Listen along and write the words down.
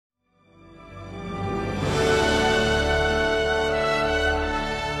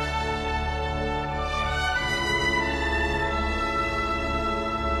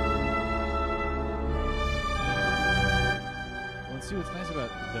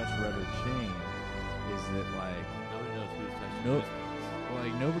touch rudder chain is that like Nobody knows who's touching No- whose penis,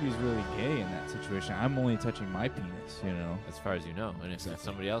 like nobody's really gay in that situation. I'm only touching my penis, you know. as far as you know. And if it's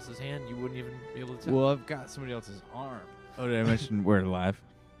somebody else's hand, you wouldn't even be able to tell. Well, I've got somebody else's arm. Oh, did I mention we're live?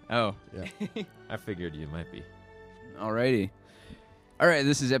 Oh, Yeah. I figured you might be. alrighty. All right,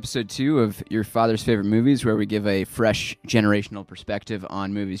 this is episode 2 of Your Father's Favorite Movies, where we give a fresh generational perspective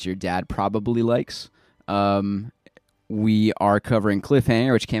on movies your dad probably likes. We are covering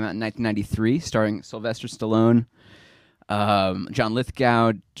Cliffhanger, which came out in 1993, starring Sylvester Stallone, John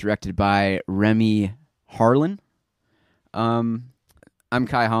Lithgow, directed by Remy Harlan. I'm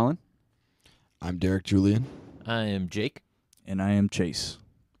Kai Holland. I'm Derek Julian. I am Jake. And I am Chase.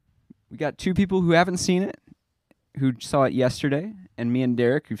 We got 2 people who haven't seen it, who saw it yesterday, and me and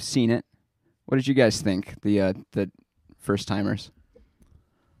Derek who've seen it. What did you guys think, the first timers?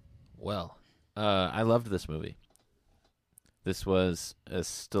 Well, I loved this movie. This was a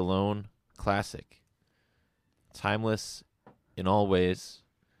Stallone classic. Timeless in all ways.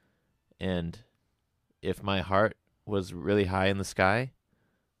 And if my heart was really high in the sky,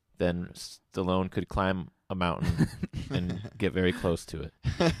 then Stallone could climb a mountain and get very close to it.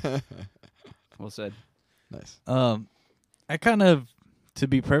 Well said. Nice. I kind of, to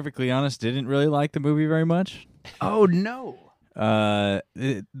be perfectly honest, didn't really like the movie very much. Oh, no.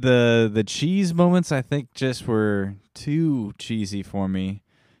 The cheese moments I think just were too cheesy for me,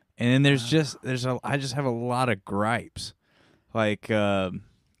 and then I just have a lot of gripes, like so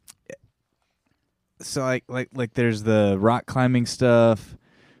like there's the rock climbing stuff.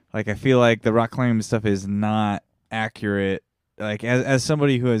 Like I feel like the rock climbing stuff is not accurate. Like as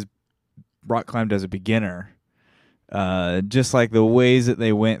somebody who has rock climbed as a beginner, just like the ways that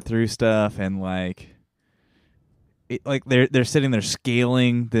they went through stuff and like. Like they're sitting there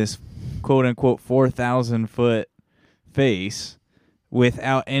scaling this quote unquote 4,000 foot face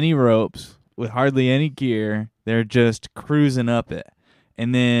without any ropes, with hardly any gear. They're just cruising up it,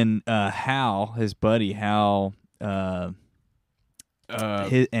 and then Hal, his buddy Hal,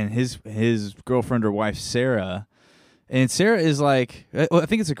 his girlfriend or wife Sarah, and Sarah is like, well, I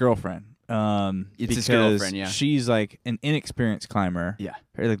think it's a girlfriend. It's his girlfriend, yeah. She's like an inexperienced climber. Yeah.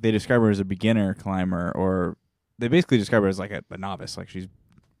 Or, like they describe her as a beginner climber, or they basically describe her as like a novice, like she's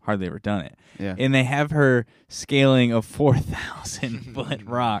hardly ever done it. Yeah. And they have her scaling a 4,000 foot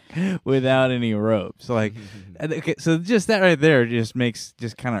rock without any ropes. Like, okay, so just that right there just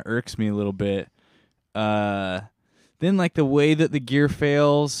kind of irks me a little bit. Then like the way that the gear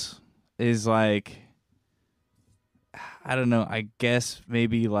fails is like, I don't know. I guess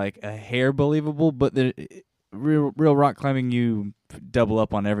maybe like a hair believable, but the real rock climbing, you double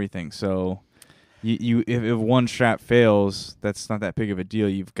up on everything. So. If one strap fails, that's not that big of a deal.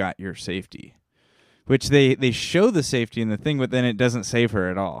 You've got your safety, which they show the safety in the thing, but then it doesn't save her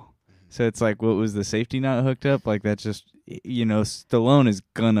at all. So it's like, what was the safety not hooked up? Like that's just, Stallone is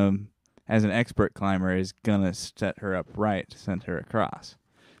gonna, as an expert climber, is gonna set her up right to send her across.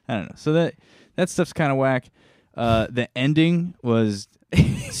 I don't know. So that stuff's kind of whack. The ending was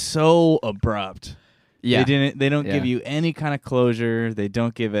so abrupt. Yeah. They don't give you any kind of closure. They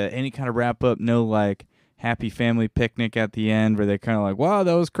don't give any kind of wrap up. No like happy family picnic at the end where they're kind of like, wow,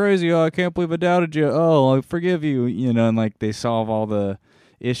 that was crazy. Oh, I can't believe I doubted you. Oh, I forgive you. And like they solve all the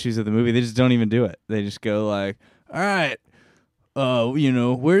issues of the movie. They just don't even do it. They just go like, all right,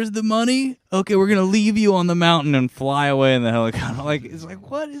 where's the money? Okay, we're gonna leave you on the mountain and fly away in the helicopter. Like it's like,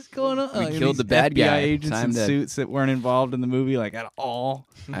 what is going on? We killed the These bad FBI guy. agents in suits that weren't involved in the movie, like at all.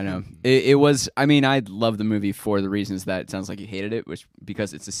 I know. It was, I mean, I love the movie for the reasons that it sounds like you hated it, which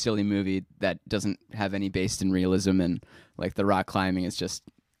because it's a silly movie that doesn't have any based in realism, and like the rock climbing is just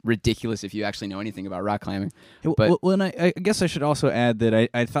ridiculous if you actually know anything about rock climbing. But Well, and I guess I should also add that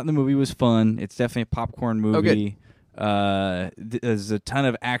I thought the movie was fun. It's definitely a popcorn movie. There's a ton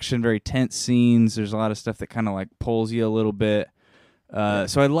of action, very tense scenes. There's a lot of stuff that kind of like pulls you a little bit.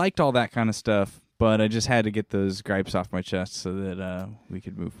 So I liked all that kind of stuff, but I just had to get those gripes off my chest so that we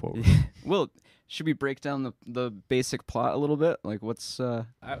could move forward. Well, should we break down the basic plot a little bit? Like what's...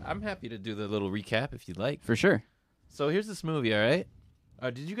 I'm happy to do the little recap if you'd like. For sure. So here's this movie, all right?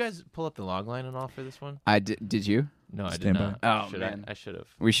 Did you guys pull up the log line and all for this one? Did you? No, I did Stand not. by. Oh, Should man. I should have.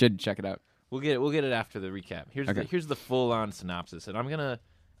 We should check it out. We'll get it after the recap. Here's the full on synopsis, and I'm gonna,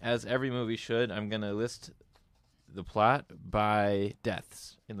 as every movie should, I'm gonna list the plot by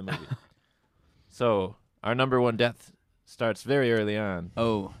deaths in the movie. So our number one death starts very early on.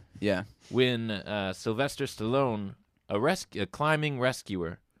 Oh, yeah. When Sylvester Stallone, a climbing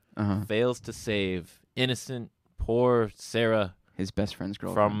rescuer, fails to save innocent poor Sarah, his best friend's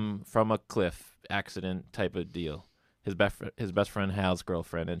girlfriend, from a cliff accident type of deal. his best friend Hal's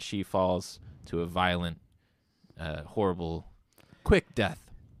girlfriend, and she falls to a violent, horrible, quick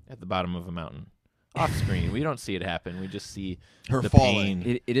death at the bottom of a mountain. Off screen, we don't see it happen. We just see Her the falling.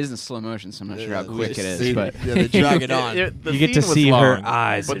 pain. It is in slow motion, so I'm not sure how Yeah, quick it is. they- But yeah, they drag it on. The You get to scene was see her long,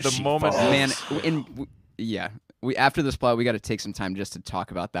 eyes but as the she moment, falls. man, we after this plot, we got to take some time just to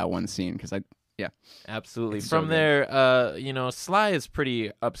talk about that one scene because absolutely. It's so From good. there, Sly is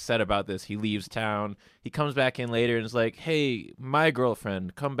pretty upset about this. He leaves town. He comes back in later and is like, "Hey, my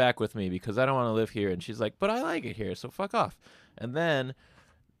girlfriend, come back with me because I don't want to live here." And she's like, "But I like it here, so fuck off." And then,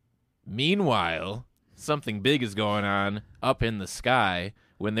 meanwhile, something big is going on up in the sky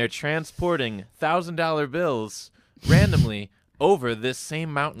when they're transporting $1,000 bills randomly over this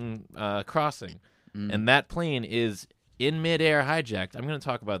same mountain crossing. And that plane is in midair hijacked. I'm going to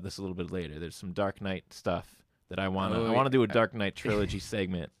talk about this a little bit later. There's some Dark Knight stuff that I want to do a Dark Knight trilogy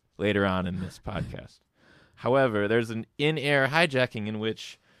segment later on in this podcast. However, there's an in-air hijacking in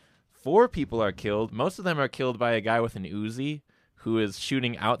which 4 people are killed. Most of them are killed by a guy with an Uzi who is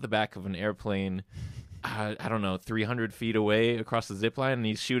shooting out the back of an airplane, I don't know, 300 feet away across the zip line, and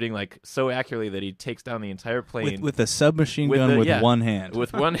he's shooting like so accurately that he takes down the entire plane with a submachine gun with one hand.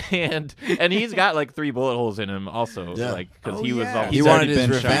 with one hand, and he's got like 3 bullet holes in him also, Yeah. like because Oh, he was yeah. all He He's wanted already his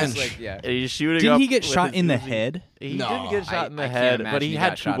been shot. revenge. like and he's shooting. Didn't up he get with shot his in the Uzi. head? He No. didn't get shot in the I can't head, imagine but he he had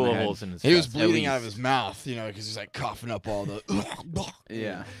got 2 shot in the bullet head. holes in his He was chest, at bleeding out of least. his mouth, because he's like coughing up all the.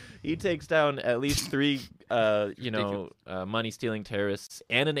 yeah. He takes down at least 3, money-stealing terrorists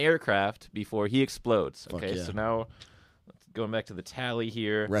and an aircraft before he explodes. Fuck Okay, yeah. so now going back to the tally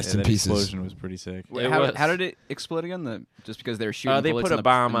here. Rest Yeah, in that pieces. explosion was pretty sick. It How was- did it explode again? Just because they were shooting they bullets put in a the-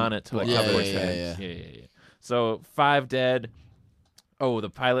 bomb in- on it to like Yeah, cover its yeah, head. yeah. Yeah. So 5 dead. Oh, the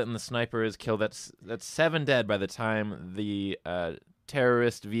pilot and the sniper is killed. That's 7 dead by the time the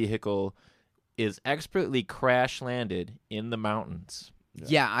terrorist vehicle is expertly crash landed in the mountains.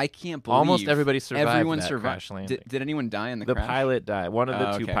 Yeah, I can't believe Almost everybody survived everyone that survived. crash landing. Did anyone die in the The crash? pilot died. One of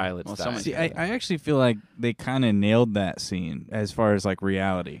the 2 okay. pilots Well, died. someone See, did. I actually feel like they kind of nailed that scene as far as like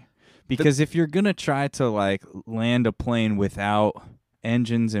reality, because if you're gonna try to like land a plane without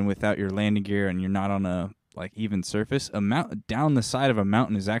engines and without your landing gear, and you're not on a like even surface, down the side of a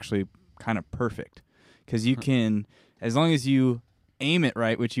mountain is actually kind of perfect, because you can, as long as you aim it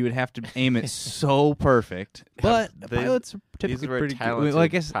right, which you would have to aim it so perfect. But pilots are These typically were pretty good. talented Well, I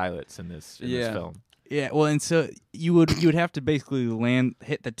guess pilots in this Yeah. film. yeah, well, and so you would have to basically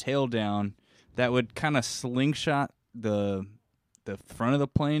hit the tail down. That would kind of slingshot the front of the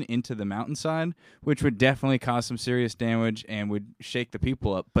plane into the mountainside, which would definitely cause some serious damage and would shake the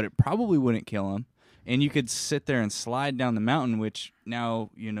people up. But it probably wouldn't kill them. And you could sit there and slide down the mountain, which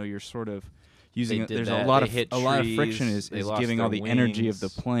now you're sort of using. They did There's that. a lot They of hit friction trees. is They lost giving all the their energy of the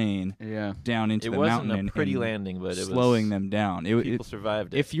wings. plane Yeah. down into It the wasn't mountain a pretty and landing, but it slowing was them down. people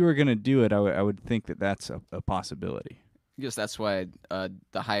survived it. If you were going to do it, I would think that that's a possibility. I guess that's why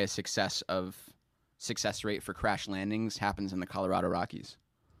the highest success rate for crash landings happens in the Colorado Rockies.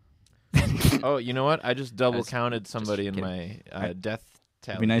 Oh, you know what? I just double Just- counted somebody in kidding. my death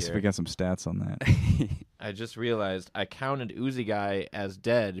tally. It'd be nice here. if we got some stats on that. I just realized I counted Uzi Guy as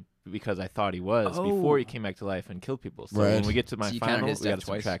dead because I thought he was before he came back to life and killed people. So Right. when we get to my So you counted final, his we got death to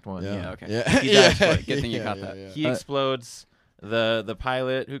twice? subtract 1. Yeah, okay. Yeah. He died Yeah. twice. Good thing you Yeah, caught yeah, that. yeah. He explodes. The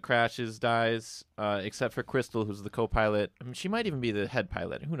pilot who crashes dies, except for Crystal, who's the co-pilot. I mean, she might even be the head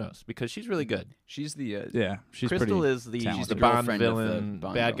pilot. Who knows? Because she's really good. She's the Yeah, she's Crystal pretty is the talented. She's the Bond girlfriend of the villain,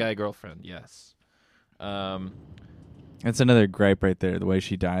 Bond bad villain. guy girlfriend. Yes. That's another gripe right there. The way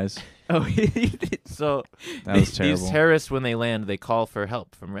she dies, So that was terrible. these terrorists, when they land, they call for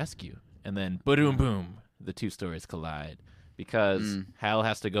help from rescue, and then boom, boom, the 2 stories collide because Hal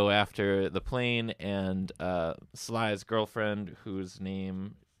has to go after the plane, and Sly's girlfriend, whose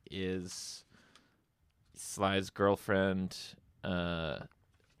name is Sly's girlfriend,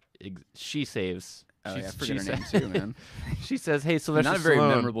 she saves. Oh yeah, I she forget her sa- name too, man. She says, "Hey, Sylvester Not a very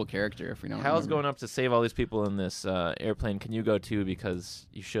Stallone, memorable character if we don't. Hal's remember. going up to save all these people in this airplane. Can you go too? Because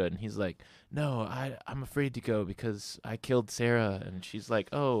you should." And he's like, "No, I'm afraid to go because I killed Sarah." And she's like,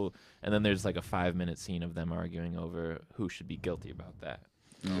 "Oh." And then there's like a 5-minute scene of them arguing over who should be guilty about that,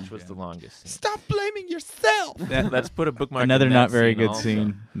 which was the longest scene. Stop blaming yourself. Let's put a bookmark. Another in not that very scene good also.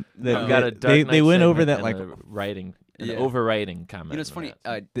 scene. We've got a Dark they Knight went over segment that like and a writing, an Yeah. overwriting comment. You know, it's on funny.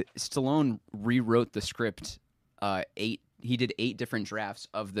 that. Stallone rewrote the script. He did 8 different drafts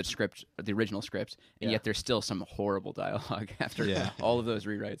of the script, the original script, and Yeah. yet there's still some horrible dialogue after Yeah. all of those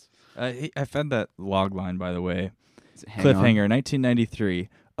rewrites. I found that log line, by the way. Hang on. Cliffhanger, 1993.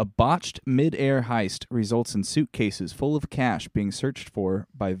 A botched mid-air heist results in suitcases full of cash being searched for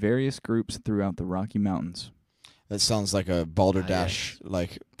by various groups throughout the Rocky Mountains. That sounds like a Balderdash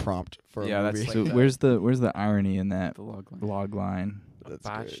like prompt for Yeah, a that's movie. like So the- where's the irony in that The log line. log line? A That's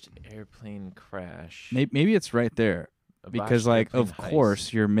botched airplane crash. Maybe it's right there A because, botched like, airplane of heist.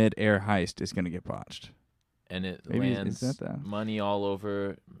 course, your mid-air heist is going to get botched. And it Maybe is lands that the- money all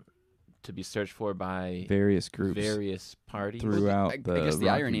over to be searched for by Various groups various parties. throughout I the guess the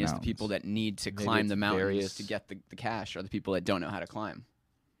Rocky irony is the Mountains. people that need to Maybe climb it's the mountains various- to get the cash are the people that don't know how to climb.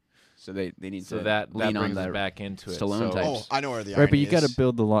 So they need So to that lean on brings us the back into it. Stallone So types. Oh, I know where the Right, but irony you got to is.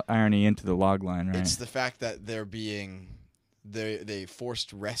 build the irony into the log line, right? It's the fact that they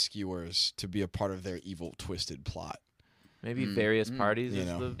forced rescuers to be a part of their evil, twisted plot. maybe various Mm. parties You is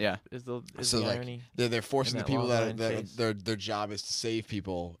know. the Yeah. is So, the like, irony. They're forcing the that people long that, line that chase. their job is to save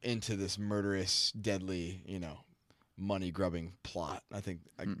people into this murderous, deadly, money grubbing plot. I think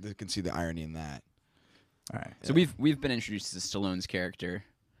I can see the irony in that. All right. So we've been introduced to Stallone's character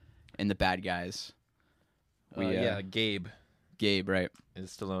in The Bad Guys. Gabe Gabe, right? is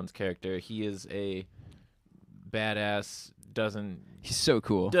Stallone's character. He is a badass. He's so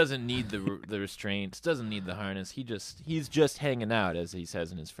cool. Doesn't need the restraints. Doesn't need the harness. He's just hanging out, as he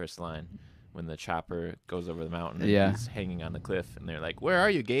says in his first line, when the chopper goes over the mountain. And Yeah. he's hanging on the cliff, and they're like, "Where are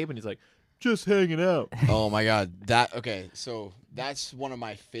you, Gabe?" And he's like, "Just hanging out." Oh my god, so that's one of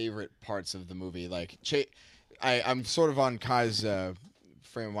my favorite parts of the movie. Like, I'm sort of on Kai's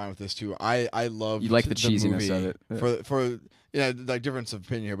frame of mind with this too. I love You like the cheesiness movie of it. for like difference of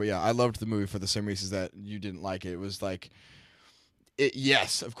opinion here, but yeah, I loved the movie for the same reasons that you didn't like it. It was like.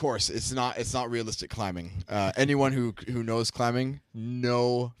 Yes, of course. It's not realistic climbing. Anyone who knows climbing,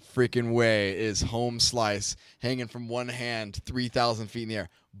 no freaking way is home slice hanging from one hand 3,000 feet in the air.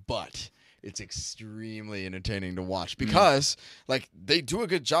 But it's extremely entertaining to watch because like they do a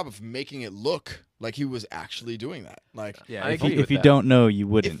good job of making it look like he was actually doing that. Like Yeah, if I agree you, with if you that. don't know, you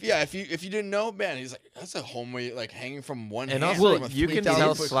wouldn't. if you didn't know, man, he's like that's a home way like hanging from one And hand. also, from a you can 3,000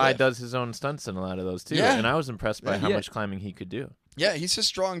 tell foot Sly cliff. does his own stunts in a lot of those too. Yeah. And I was impressed by Yeah. how Yeah. much climbing he could do. Yeah, he's a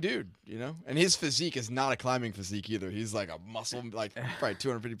strong dude, and his physique is not a climbing physique either. He's like a muscle, like probably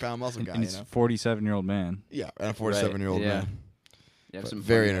 250-pound muscle guy. And he's a 47-year-old man. Yeah, and a 47-year-old Yeah. man. You have But some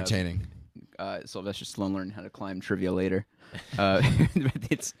very funny, entertaining. Sylvester Stallone learning how to climb trivia later.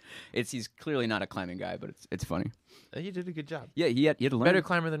 He's clearly not a climbing guy, but it's funny. He did a good job. Yeah, he had to learn. Better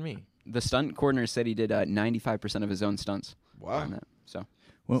climber than me. The stunt coordinator said he did 95% of his own stunts. Wow. On that. So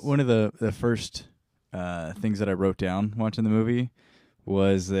One of the first things that I wrote down watching the movie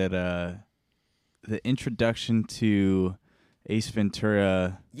was that the introduction to Ace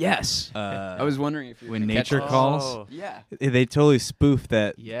Ventura. yes, I was wondering if you were when gonna catch nature this. calls. Oh. Yeah, They totally spoofed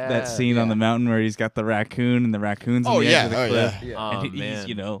that Yeah, scene on the mountain where he's got the raccoon and the raccoon's Oh on the yeah, edge of the oh cliff. yeah. yeah. Oh, And man.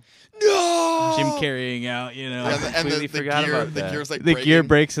 he's, No. Jim Carreying out, I And completely forgot gear, about the that. gear's like the gear breaking.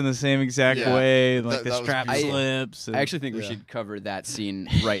 breaks in the same exact Yeah. way, and, like That the was strap beautiful. slips. I actually think we Yeah. should cover that scene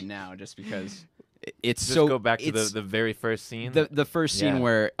right now, just because it's Just so. go back to it's- the very first scene. the first scene Yeah.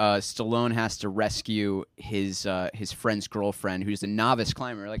 where Stallone has to rescue his friend's girlfriend, who's a novice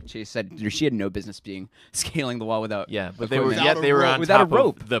climber. Like Chase said, she had no business being scaling the wall without. yeah, but equipment. they were rope. on Without a top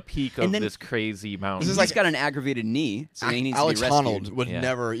rope. of the peak And of then- this crazy mountain. This is He's like- got an aggravated knee, so he needs Alex to be rescued. Honnold would Yeah.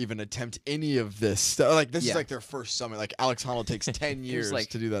 never even attempt any of this stuff. Like this Yeah. is like their first summit. Like Alex Honnold takes 10 years like-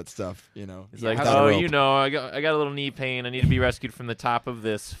 to do that stuff. It's Yeah, like, without a oh, rope. I got a little knee pain. I need to be rescued from the top of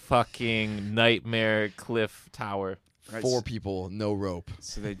this fucking nightmare cliff tower. Right, 4 people, no rope.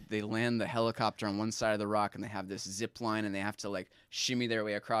 So they land the helicopter on one side of the rock, and they have this zip line, and they have to like shimmy their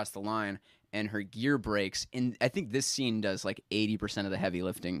way across the line. And her gear breaks, and I think this scene does like 80% of the heavy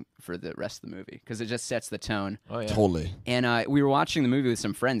lifting for the rest of the movie because it just sets the tone. Oh yeah. Totally. And we were watching the movie with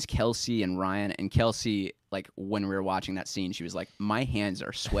some friends, Kelsey and Ryan. And Kelsey, like when we were watching that scene, she was like, "My hands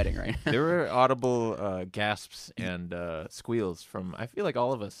are sweating right now." There were audible gasps and squeals from I feel like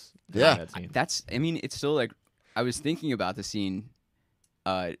all of us. during Yeah. that scene. That's. I mean, it's still like I was thinking about the scene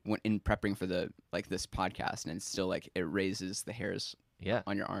when in prepping for this podcast, and it's still like it raises the hairs Yeah.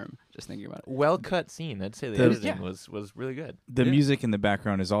 on your arm just thinking about it. Well cut scene. I'd say the The- editing Yeah. was really good. The Yeah. music in the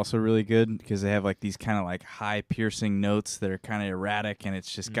background is also really good because they have like these kind of like high piercing notes that are kind of erratic, and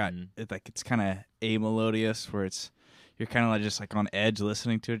it's just got Mhm. it's kind of amelodious where you're kind of like just like on edge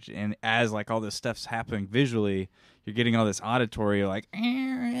listening to it, and as like all this stuff's happening visually, you're getting all this auditory. You're like,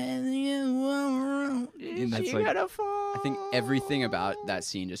 and that's like I think everything about that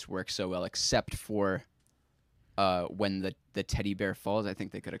scene just works so well, except for when the teddy bear falls. I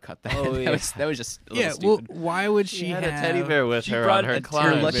think they could have cut that. Oh, yeah. that was just a little stupid. why would She had a teddy bear with She her brought on her her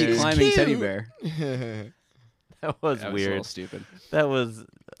climb. lucky bear. climbing Cute. teddy bear. That was That was a weird. little stupid. That was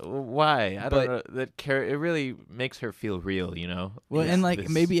why? I But- don't know. It really makes her feel real, you know. Well, It's and like this-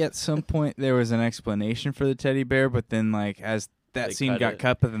 maybe at some point there was an explanation for the teddy bear, but then like as that They scene cut got it.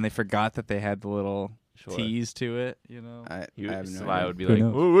 cut, but then they forgot that they had the little Sure. tease to it. You know. I have no Sly idea. would be Who like,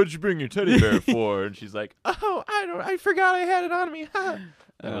 knows? "Well, what'd you bring your teddy bear for?" And she's like, "Oh, I forgot I had it on me."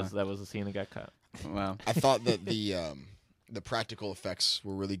 That was the scene that got cut. Wow. I thought that the practical effects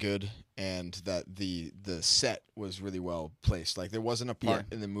were really good, and that the set was really well placed. Like there wasn't a part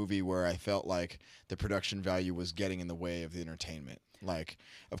in the movie where I felt like the production value was getting in the way of the entertainment. Like,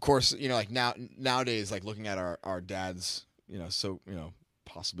 of course, like nowadays, like looking at our dads,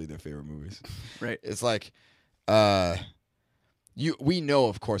 possibly their favorite movies. Right. It's like, we know,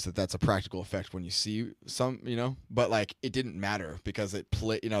 of course, that that's a practical effect when you see some, but like it didn't matter because it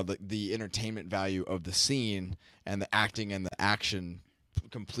the entertainment value of the scene and the acting and the action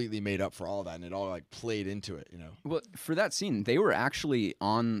completely made up for all that, and it all like played into it, Well, for that scene, they were actually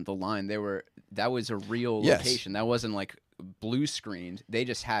on the line. That was a real Yes. location. That wasn't like blue screened. They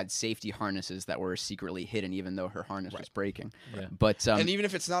just had safety harnesses that were secretly hidden, even though her harness was breaking. Yeah. But and even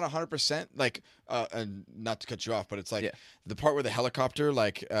if it's not 100%, like, and not to cut you off, but it's like Yeah. the part where the helicopter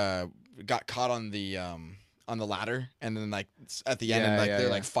like got caught on the ladder, and then like at the end, Yeah, and like yeah, they're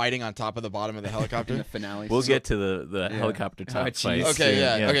yeah. like fighting on top of the bottom of the in helicopter. the finale, We'll so- get to the Yeah. helicopter Oh, top jeez. fight. Okay,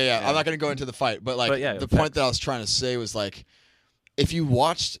 soon. yeah. I'm not gonna go into the fight, but like But yeah, the effects. point that I was trying to say was like, if you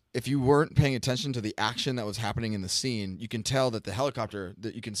weren't paying attention to the action that was happening in the scene, you can tell that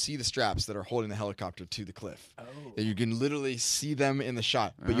that you can see the straps that are holding the helicopter to the cliff. That you can literally see them in the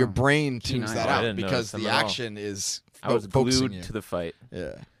shot, but your Oh. brain Too tunes nice. that Oh, I out didn't because notice them the at all. action is I was focusing glued you. to the fight.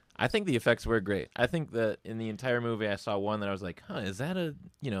 Yeah. I think the effects were great. I think that in the entire movie, I saw one that I was like, "Huh, is that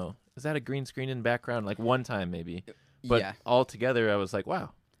a green screen in background?" Like one time maybe, but yeah. all together, I was like,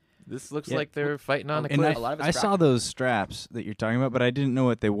 "Wow, this looks Yeah. like they're fighting on a And cliff." a lot of it's I saw practical. those straps that you're talking about, but I didn't know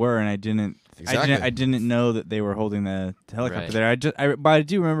what they were, and I didn't Exactly. I didn't know that they were holding the helicopter Right. there. But I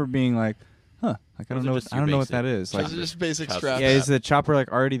do remember being like, huh, like I Those don't are know just I your don't know what basic that is. Like, Those are just basic Chopper. straps. yeah, is the chopper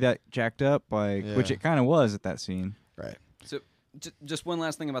like already that jacked up? Like, which Yeah. it kind of was at that scene. Right. So, just one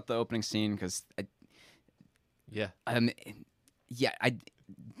last thing about the opening scene, because yeah,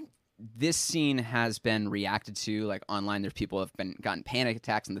 this scene has been reacted to like online. There's people have gotten panic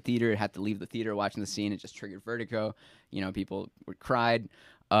attacks in the theater, had to leave the theater watching the scene. It just triggered vertigo. People were cried.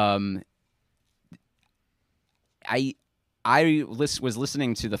 I was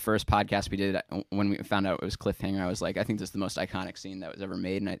listening to the first podcast we did when we found out it was Cliffhanger. I was like, I think this is the most iconic scene that was ever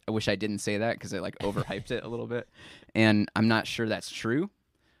made, and I wish I didn't say that because I like overhyped it a little bit. And I'm not sure that's true,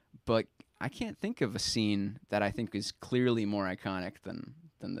 but I can't think of a scene that I think is clearly more iconic than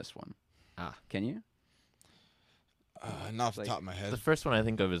this one. Can you? Not off the Like, top of my head. the first one I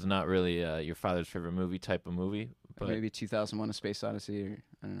think of is not really your father's favorite movie type of movie, but Maybe 2001: A Space Odyssey, or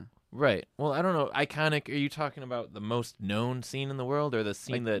I don't know. right. Well, I don't know. Iconic. Are you talking about the most known scene in the world, or the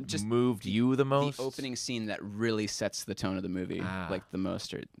scene Like, that just moved you the most? The opening scene that really sets the tone of the movie, Ah. like the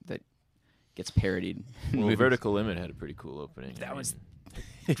most, or that gets parodied. in Well, movies. Vertical Limit had a pretty cool opening. That I was-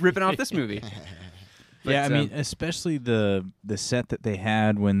 mean, ripping off this movie. But, yeah, I mean, especially the set that they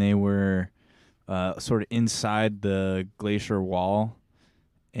had when they were sort of inside the glacier wall,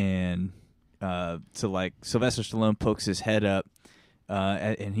 and so like Sylvester Stallone pokes his head up,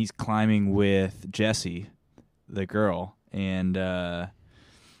 and he's climbing with Jessie, the girl, and then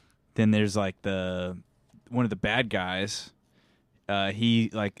there's like one of the bad guys. He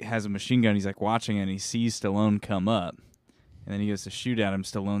like has a machine gun. He's like watching it, and he sees Stallone come up, and then he goes to shoot at him.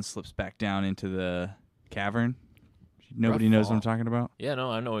 Stallone slips back down into the cavern. Nobody Rough knows what I'm fall. talking about. yeah,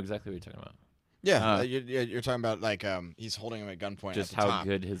 no, I know exactly what you're talking about. Yeah, you're talking about like he's holding him at gunpoint. Just at the how top.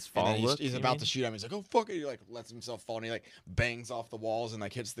 good his And fall then he's, looked. he's you about mean? to shoot him. He's like, "Oh fuck it!" He like lets himself fall, and he like bangs off the walls and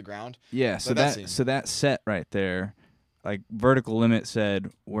like hits the ground. Yeah, so But that that scene- that set right there, like Vertical Limit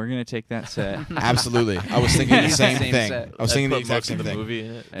said, we're gonna take that set. Absolutely, I was thinking the same Same thing. set. I was I'd thinking the put exact most same of the thing. movie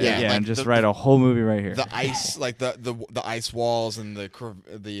in it. Yeah, yeah, like and just the- write a whole movie right here. The ice, like the ice walls and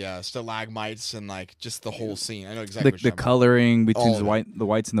the stalagmites and like just the whole scene. I know exactly. the what you're talking coloring between All the of it.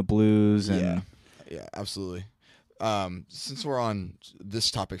 whites and the blues, and Yeah. Yeah, absolutely. Since we're on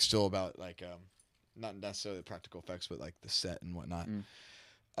this topic still about like not necessarily the practical effects, but like the set and whatnot.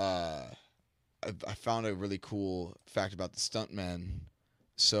 I found a really cool fact about the stuntman.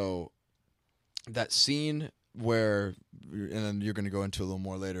 So that scene where, and then you're going to go into a little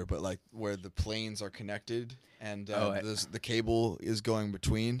more later, but like where the planes are connected and the cable is going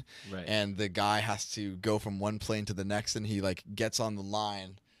between, Right. and the guy has to go from one plane to the next, and he like gets on the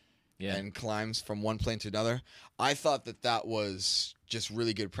line yeah. and climbs from one plane to another. I thought that was just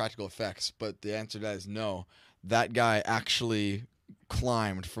really good practical effects, but the answer to that is no. That guy actually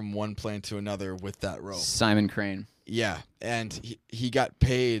climbed from one plane to another with that rope. Simon Crane. Yeah, and he got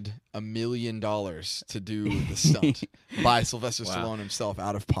paid $1 million to do the stunt by Sylvester Stallone himself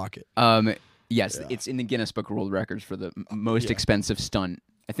out of pocket. Yes, Yeah. it's in the Guinness Book of World Records for the most expensive stunt,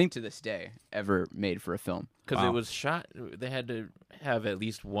 I think, to this day, ever made for a film. Because it was shot, they had to have at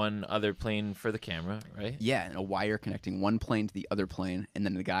least one other plane for the camera, right? Yeah, and a wire connecting one plane to the other plane, and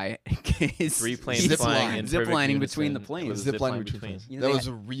then the guy is 3 planes flying in perfect ziplining unison between the with planes. a Zip zip line line between between. planes. You know, That they was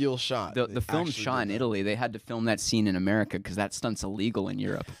a real shot. The They film actually shot in did that. Italy. They had to film that scene in America because that stunt's illegal in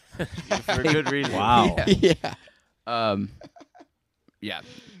Europe. For good reason. Wow. Yeah. Yeah, Yeah.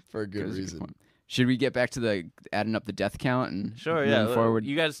 for a good That's a good reason. point. Should we get back to the adding up the death count and Sure, moving yeah. forward?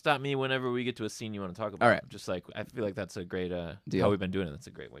 You guys stop me whenever we get to a scene you want to talk about. All right. Just like I feel like that's a great Deal. how we've been doing it. That's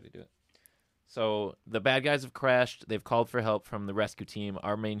a great way to do it. So the bad guys have crashed. They've called for help from the rescue team.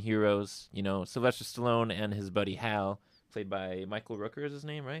 Our main heroes, Sylvester Stallone and his buddy Hal, played by Michael Rooker is his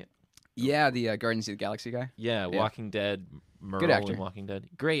name, right? Yeah, the Guardians of the Galaxy guy. Yeah, Yeah. Walking Dead, Merle actor. in Walking Dead.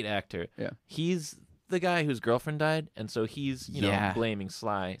 Great actor. Yeah. He's the guy whose girlfriend died, and so he's, Yeah. blaming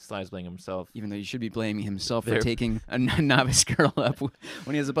Sly. Sly's blaming himself. Even though you should be blaming himself for They're- taking a novice girl up when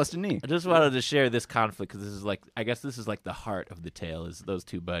he has a busted knee. I just wanted to share this conflict because I guess this is like the heart of the tale is those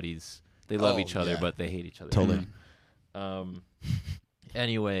two buddies. They love Oh, each other, yeah. but they hate each other. Totally.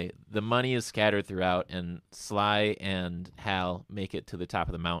 Anyway, the money is scattered throughout, and Sly and Hal make it to the top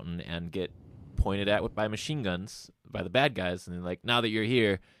of the mountain and get pointed at by machine guns by the bad guys. And they're like, now that you're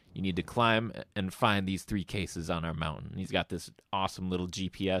here, you need to climb and find these 3 cases on our mountain. And he's got this awesome little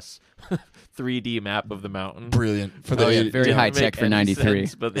GPS 3D map of the mountain. Brilliant. For Oh, yeah, the very Didn't high make tech for any 93.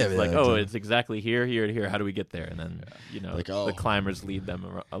 sense, but Yeah, it's yeah, like, that's oh, it. it's exactly here, here, and here. How do we get there? And then, Like, oh. the climbers lead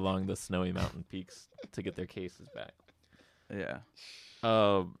them along the snowy mountain peaks to get their cases back. Yeah.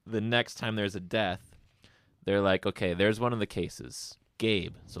 The next time there's a death, they're like, okay, there's one of the cases.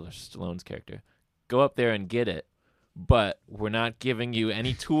 Gabe, so there's Stallone's character. Go up there and get it. But we're not giving you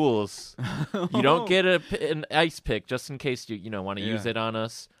any tools. You don't get an ice pick just in case you want to use Yeah. it on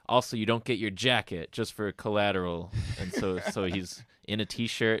us. Also, you don't get your jacket just for collateral. And so he's in a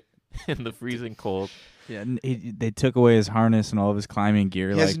t-shirt in the freezing cold. Yeah, they took away his harness and all of his climbing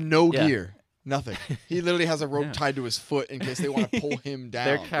gear. He has no Yeah. gear. Nothing. He literally has a rope tied to his foot in case they want to pull him down.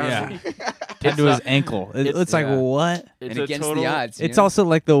 They're counting. tied to his ankle. It's like, yeah. what? It's And a against total, the odds. It's you know? also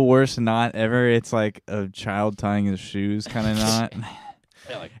like the worst knot ever. It's like a child tying his shoes kind of knot.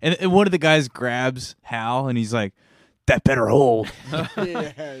 Yeah, like, And one of the guys grabs Hal and he's like, that better hold.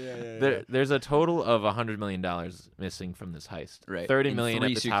 yeah. There's a total of $100 million missing from this heist. Right. $30 In million at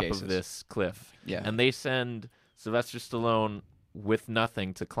 3 the top suitcases. of this cliff. Yeah. And they send Sylvester Stallone with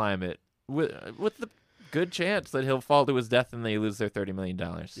nothing to climb it, with the good chance that he'll fall to his death and they lose their $30 million.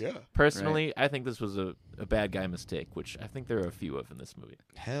 Yeah. Personally, I think this was a bad guy mistake, which I think there are a few of in this movie.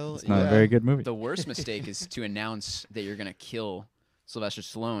 Hell It's not a very good movie. The worst mistake is to announce that you're going to kill Sylvester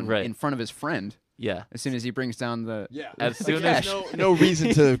Stallone Right. in front of his friend Yeah. as soon as he brings down the Yeah. As soon cash. as No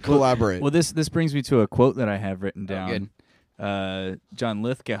reason to collaborate. Well, this brings me to a quote that I have written down. good. John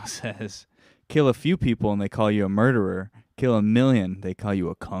Lithgow says, kill a few people and they call you a murderer. Kill a million, they call you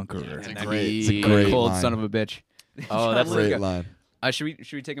a conqueror. It's a That great- he's it's a great cold line. son of a bitch. Oh, John that's a Lithgow. Great line.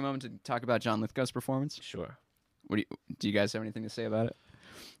 Should we take a moment to talk about John Lithgow's performance? Sure. Do you guys have anything to say about it?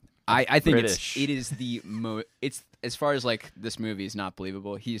 I think British. it is the it's as far as like this movie is not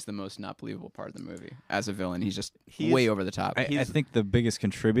believable. He's the most not believable part of the movie as a villain. He's just way over the top. I think the biggest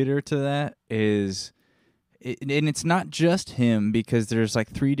contributor to that is, and it's not just him because there's like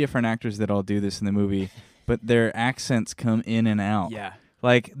 3 different actors that all do this in the movie, but their accents come in and out. yeah.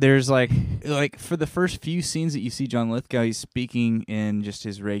 Like there's like for the first few scenes that you see John Lithgow, he's speaking in just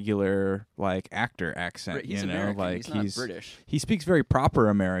his regular like actor accent. Right, he's you know, American. like He's not British. He speaks very proper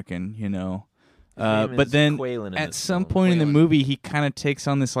American. You know. His name But is then Quaylen in at this some film. point in the Quaylen. movie, he kind of takes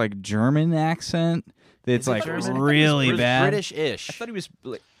on this like German accent that's Is it like German? I thought it really was bad. British-ish. I thought he was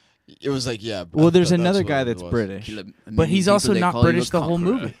like, It was like, yeah. Well, there's that's another what guy it that's was. British, kill a but million he's people, also they not call you a British the whole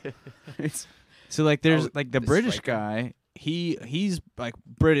conqueror. movie. So like there's like the the British striker. guy, he's like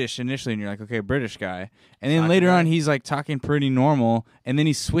British initially, and you're like, okay, British guy, and then Talking later about on it. he's like talking pretty normal, and then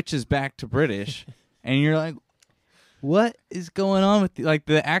he switches back to British, and you're like, what is going on with like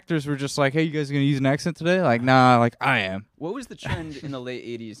the actors were just like, hey, you guys gonna use an accent today? Like, nah, like I am. What was the trend in the late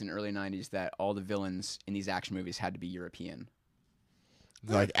 80s and early 90s that all the villains in these action movies had to be European?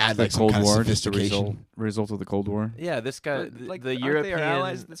 Like add The like some Cold kind of War, just a sophistication. result of the Cold War. Yeah, this guy, But, like, the aren't European they our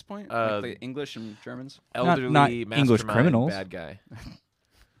allies at this point? uh, like the English and Germans? elderly not mastermind English criminals. bad guy.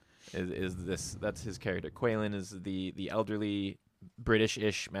 is this? That's his character. Quaylen is the elderly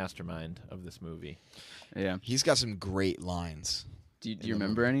British-ish mastermind of this movie. Yeah. He's got some great lines. Do you in the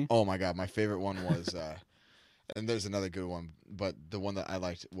remember movie. any? Oh my god, my favorite one was, and there's another good one, but the one that I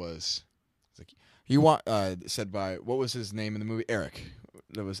liked was, it's like, you want said by, what was his name in the movie? Eric.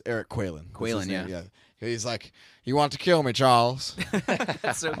 That was Eric Quaylen. That's his Quaylen, name, yeah. He's like, you want to kill me, Charles?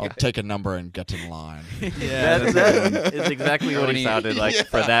 That's so I'll take a number and get in line. Yeah, That is exactly what When he he- sounded like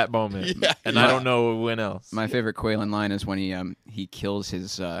for that moment. Yeah. And I don't know when else. My favorite Quaylen line is when he kills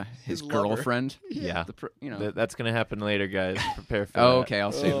his lover. girlfriend. Yeah. That's going to happen later, guys. Prepare for Oh, that. okay,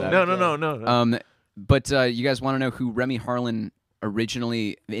 I'll save that. No. But you guys want to know who Remy Harlan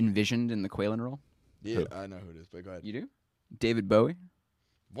originally envisioned in the Quaylen role? Yeah, I know who it is, but go ahead. You do? David Bowie.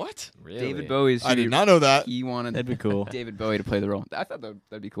 What? Really? David Bowie's. I did not know that. He wanted That'd be cool. David Bowie to play the role. I thought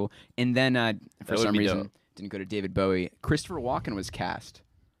that'd be cool. And then for would some be reason dope. didn't go to David Bowie. Christopher Walken was cast.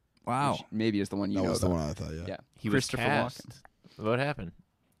 Wow. Which maybe is the one you That know was the about. one I thought, yeah. Yeah. He was Christopher cast. Walken. What happened?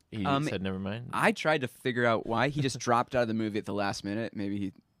 He Um, said never mind. I tried to figure out why he just dropped out of the movie at the last minute. Maybe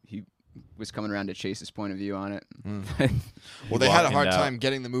he was coming around to Chase's point of view on it. Well, they had a walking hard out. time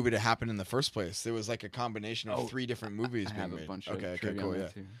getting the movie to happen in the first place. There was like a combination of 3 different movies I being have a made. bunch of okay, trivia cool, on yeah.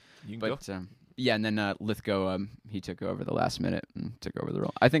 that too. You can go. But yeah, and then Lithgow he took over the last minute and took over the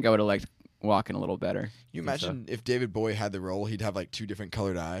role. I think I would have liked Walken a little better. You Think so. imagine if David Bowie had the role, he'd have like 2 different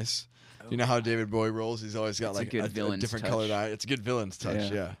colored eyes. You know how David Bowie rolls? He's always got That's a like good a villain's different touch. colored eye. It's a good villain's touch,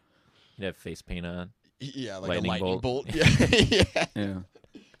 Yeah. yeah. He'd have face paint on. Yeah, like Lightning a lightning bolt. bolt. Yeah. yeah. Yeah.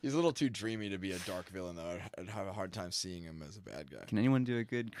 He's a little too dreamy to be a dark villain, though. I'd have a hard time seeing him as a bad guy. Can anyone do a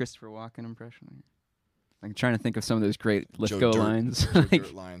good Christopher Walken impression? I'm trying to think of some of those great Joe Lithgow Dirt- lines. Joe Like,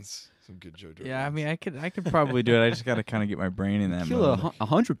 Dirt lines. Some good Joe Dirt Yeah, I lines. mean, I could probably do it. I just got to kind of get my brain in that kill mode.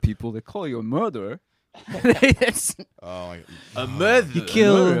 100 people, they call you a murderer. It's- Oh, my A murderer. You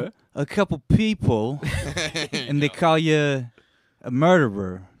kill a couple people, and they call you a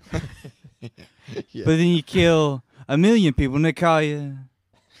murderer. Yeah. But then you kill 1,000,000 people, and they call you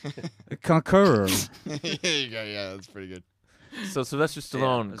a conqueror. There you go. Yeah, that's pretty good. So Sylvester Yeah,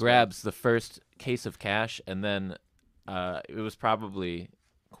 Stallone that's grabs the first case of cash, and then it was probably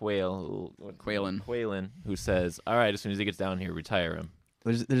Quaylen who says, "All right, as soon as he gets down here, retire him."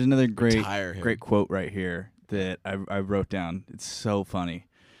 There's another Retire him. great quote right here that I wrote down. It's so funny.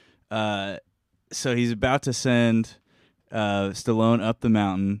 So he's about to send Stallone up the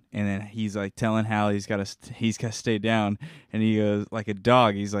mountain, and then he's like telling Hal he's got to stay down, and he goes like a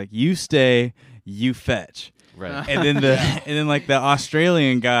dog. He's like, "You stay, you fetch." Right. And then like the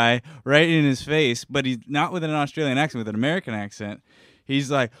Australian guy right in his face, but he's not with an Australian accent, with an American accent. He's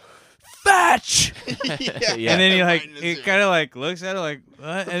like, "Fetch!" yeah. Yeah. And then he Right in his he ear. kind of like looks at it like,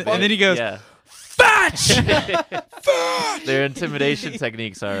 what? And then he goes, Yeah. "Fetch!" Their intimidation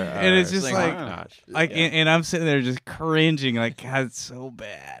techniques are And it's just like- top-notch. Like, Yeah. and I'm sitting there just cringing, like, God, it's so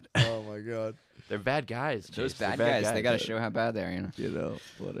bad. Oh, my God. They're bad guys. Those Chase. They're bad guys, they got to show how bad they are, you know. You know,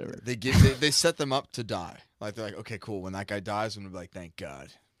 whatever. They set them up to die. Like, they're like, okay, cool. When that guy dies, I'm going to be like, thank God.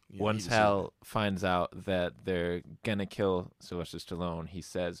 You know, Once he deserved Hal finds out that they're gonna kill Sylvester Stallone, he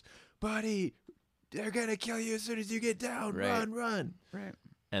says, "Buddy, they're gonna kill you as soon as you get down. Right. Run!" Right.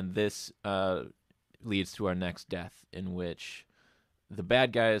 And this leads to our next death, in which the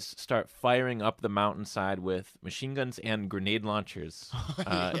bad guys start firing up the mountainside with machine guns and grenade launchers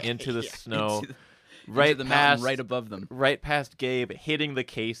into the snow, right Into the past mountain right above them. right past Gabe, hitting the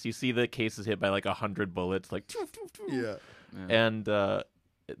case. You see the case is hit by like 100 bullets, like. it. Yeah. And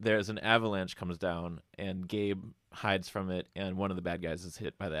there's an avalanche comes down, and Gabe hides from it, and one of the bad guys is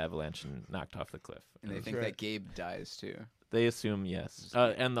hit by the avalanche and knocked off the cliff. And they That's think right. that Gabe dies too. They assume yes,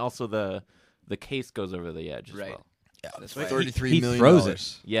 and also the case goes over the edge as Right. well. Yeah, That's that's right. $33 He million. throws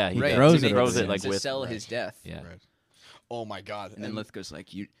it. Yeah, he Right. does. throws He it throws over it like to with sell his death. yeah. Right. Oh, my God. And then Lithgow's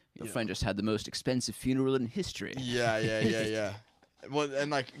like, your Yeah. friend just had the most expensive funeral in history. Yeah. Well, and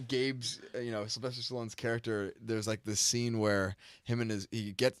like Gabe's, Sylvester Stallone's character, there's like this scene where him and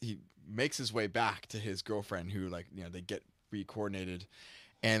he makes his way back to his girlfriend, who they get re-coordinated,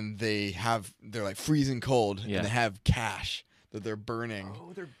 and they're like freezing cold, Yeah. and they have cash that they're burning.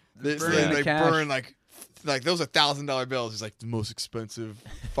 Oh, they're They burning the cash. burn like those are $1,000 bills. It's like the most expensive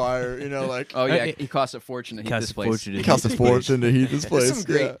fire, like Oh yeah, It- he costs a fortune to heat costs this a place. fortune to it costs a fortune to heat this There's place. some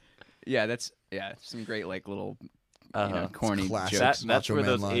great, some great like little, corny classic. jokes. That's Macho where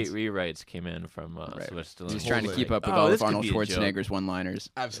Man those lines. 8 rewrites came in from Right. Sylvester Stallone. He's trying to Totally. keep up with Oh, all this of could Arnold be a joke. Schwarzenegger's one-liners.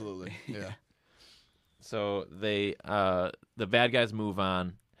 Absolutely, yeah. So they, the bad guys move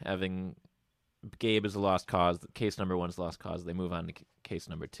on, having Gabe is a lost cause. Case number 1 is lost cause. They move on to case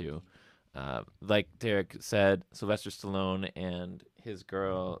number 2. Like Derek said, Sylvester Stallone and his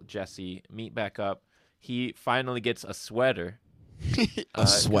girl Jessie meet back up. He finally gets a sweater. A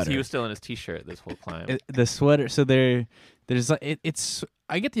 'cause sweater. He was still in his t-shirt this whole time. The sweater. So they there's like it's.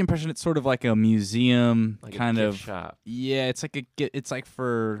 I get the impression it's sort of like a museum Like kind a of gift shop. Yeah, it's like it's like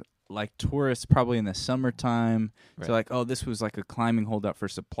for like tourists probably in the summertime. Right. So like, oh, this was like a climbing holdup for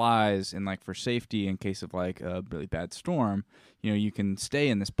supplies and like for safety in case of like a really bad storm. You can stay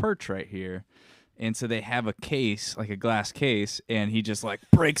in this perch right here. And so they have a case, like a glass case, and he just like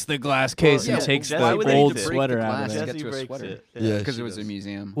breaks the glass case yeah, and takes Jesse the would they old need to break sweater the out of glass it. to get Jesse to a breaks sweater? it. Yeah, Because she it was a does.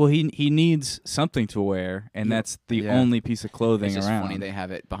 museum. Well, he needs something to wear, and that's the Yeah. only piece of clothing It's just around. funny they have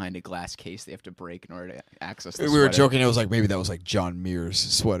it behind a glass case they have to break in order to access the We were sweater. joking. It was like maybe that was like John Muir's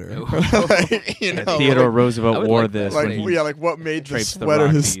sweater. Oh. Like, you know, Theodore I Roosevelt would wore like that. this like, when he yeah, like what made the traipsed the sweater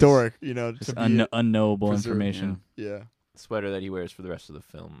Rockies. historic? You just to be unknowable preserved, information. yeah. Sweater that he wears for the rest of the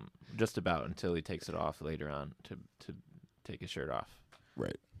film, just about until he takes it off later on to take his shirt off,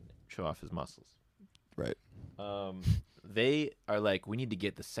 Right. show off his muscles. Right. They are like, we need to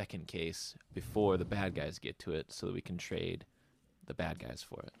get the second case before the bad guys get to it, so that we can trade the bad guys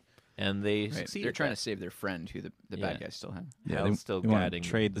for it. And they Right. succeed. They're at trying that. to save their friend, who the Yeah. bad guys still have. Yeah, Hal's they, still they want guiding to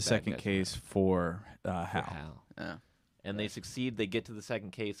trade the the bad second guys case for for Hal. Hal. Yeah. And they succeed. They get to the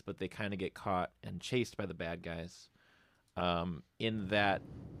second case, but they kind of get caught and chased by the bad guys. In that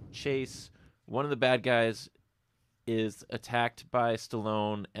chase, one of the bad guys is attacked by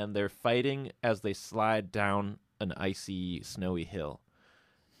Stallone, and they're fighting as they slide down an icy, snowy hill.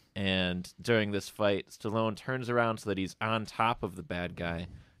 And during this fight, Stallone turns around so that he's on top of the bad guy,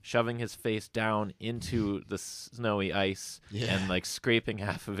 shoving his face down into the snowy ice Yeah. and like scraping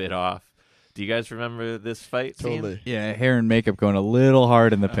half of it off. Do you guys remember this fight scene? Totally. Yeah, hair and makeup going a little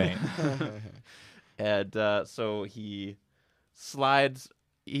hard in the paint. And so he slides.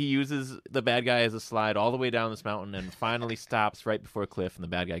 He uses the bad guy as a slide all the way down this mountain, and finally stops right before a cliff. And the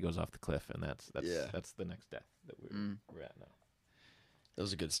bad guy goes off the cliff, and that's the next death that we're at now. That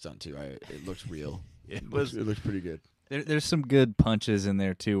was a good stunt too. It looked real. It was. It looked pretty good. There's some good punches in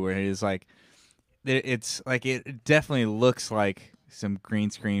there too, where it's like, it's like it definitely looks like some green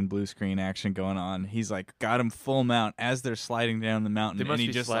screen, blue screen action going on. He's like got him full mount as they're sliding down the mountain, They must and he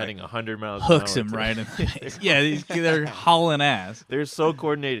be just sliding like 100 miles. hooks an hour him too. right in the face. Yeah, they're hauling ass. They're so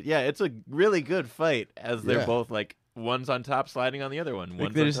coordinated. Yeah, it's a really good fight as they're Yeah. both like one's on top sliding on the other one.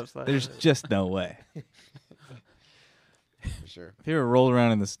 Like, One's on top sliding. there's just no way. For sure. If you ever rolled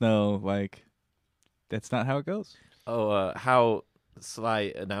around in the snow, like that's not how it goes. How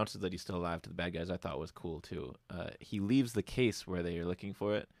Sly announces that he's still alive to the bad guys, I thought was cool too. He leaves the case where they are looking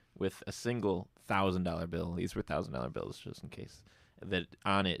for it with a single $1,000 bill. These were $1,000 bills just in case. That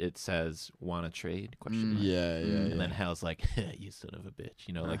on it says "Want to trade?" question mark. Yeah. And then Hal's like, "You son of a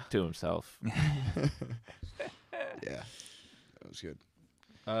bitch," like to himself. Yeah. That was good.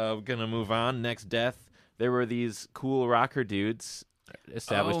 We're gonna move on. Next death. There were these cool rocker dudes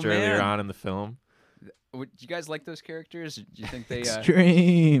established Oh, earlier man. on in the film. Do you guys like those characters? Do you think they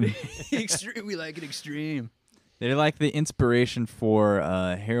Extreme. extreme? We like it extreme. They're like the inspiration for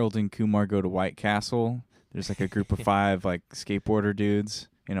Harold and Kumar Go to White Castle. There's like a group of 5 like skateboarder dudes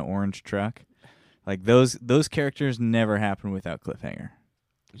in an orange truck. Like those characters never happen without Cliffhanger.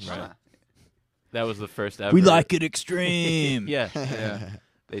 Right. That was the first ever. We like it extreme. Yeah, Yeah.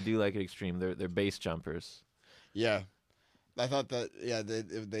 they do like it extreme. They're base jumpers. Yeah. I thought that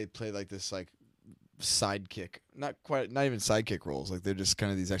they played like this like sidekick, not even sidekick roles. Like they're just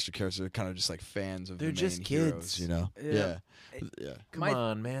kind of these extra characters. They're kind of just like fans of They're the main just heroes, kids. you know. Yeah. Yeah. Come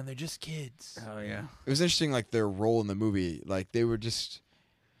on, man. They're just kids. Oh yeah. It was interesting, like their role in the movie. Like they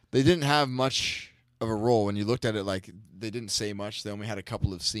didn't have much of a role when you looked at it. Like they didn't say much. They only had a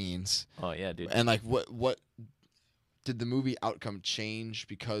couple of scenes. Oh yeah, dude. And like what did the movie outcome change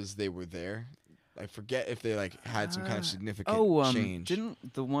because they were there? I forget if they like had some kind of significant change.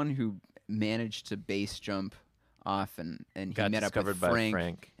 Didn't the one who managed to base jump off and he Got met up with discovered by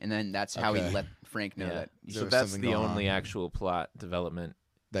Frank. and then that's how he Okay. let Frank know Yeah. that. There So was that's something the going only on. actual plot development.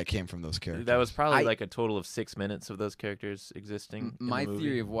 That came from those characters. That was probably I- like a total of 6 minutes of those characters existing. in My the movie.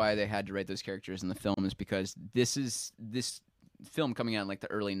 theory of why they had to write those characters in the film is because this film coming out in like the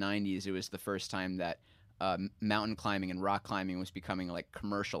early '90s. It was the first time that mountain climbing and rock climbing was becoming like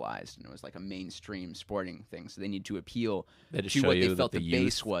commercialized, and it was like a mainstream sporting thing. So they need to appeal They had to to show what you they felt that the the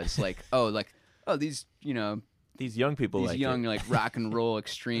base youth- was. Like these These young people these like young it. like rock and roll That's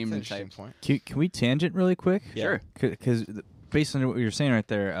extreme an interesting type. point. Can we tangent really quick? Yeah. Sure. Because based on what you're saying right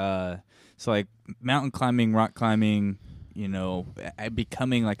there, so like mountain climbing, rock climbing,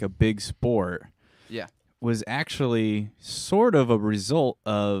 becoming like a big sport. Yeah. Was actually sort of a result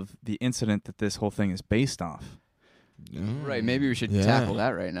of the incident that this whole thing is based off. Right. Maybe we should Yeah. tackle that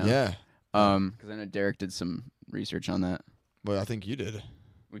right now. Yeah. Because I know Derek did some research on that. Well, I think you did.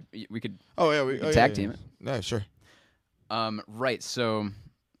 We could Oh yeah, we tag team it. Yeah, sure. Right. So,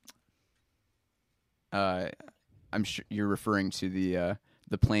 I'm sure you're referring to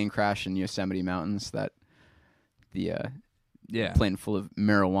the plane crash in Yosemite Mountains. That the plane full of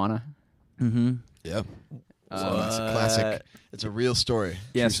marijuana. Mm-hmm. Yeah. So it's a classic. It's a real story.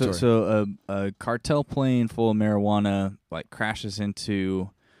 Yeah. True story. So a cartel plane full of marijuana like crashes into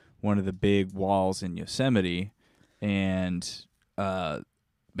one of the big walls in Yosemite, and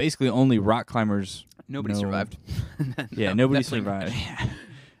basically only rock climbers. Nobody survived. Yeah, No, nobody definitely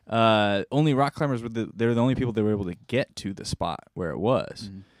survived. Only rock climbers they're the only people that were able to get to the spot where it was.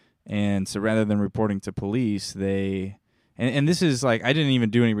 Mhm. And so rather than reporting to police, they and this is like I didn't even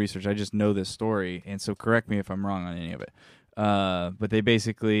do any research. I just know this story, and so correct me if I'm wrong on any of it. But they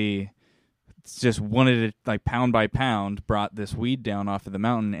basically just wanted it like pound by pound, brought this weed down off of the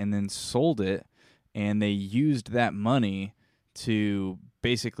mountain, and then sold it, and they used that money to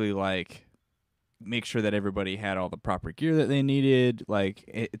basically like make sure that everybody had all the proper gear that they needed.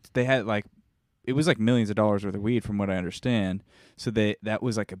 Like they had like it was like millions of dollars worth of weed from what I understand. So that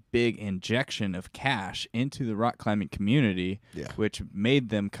was like a big injection of cash into the rock climbing community, which made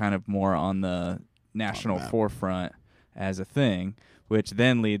them kind of more on the national forefront as a thing, which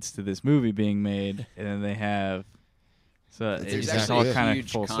then leads to this movie being made, and then they have it's just all kind of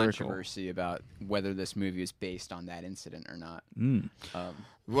full circle. Controversy about whether this movie is based on that incident or not.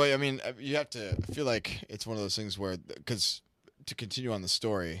 Well, I mean, you have to I feel like it's one of those things where, because to continue on the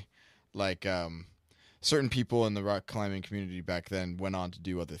story, like certain people in the rock climbing community back then went on to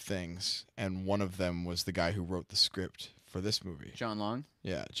do other things, and one of them was the guy who wrote the script for this movie. John Long?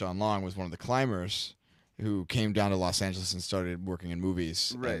 Yeah, John Long was one of the climbers who came down to Los Angeles and started working in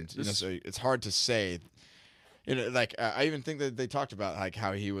movies. Right. And, so it's hard to say. Like I even think that they talked about like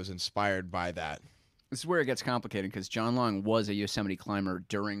how he was inspired by that. This is where it gets complicated because John Long was a Yosemite climber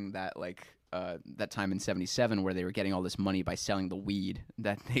during that that time in '77 where they were getting all this money by selling the weed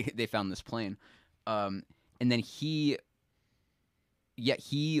that they found this plane, and then he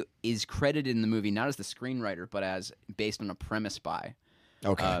is credited in the movie not as the screenwriter but as based on a premise by.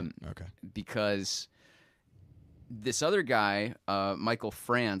 Okay. Because this other guy, Michael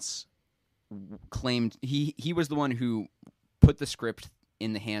France, claimed he was the one who put the script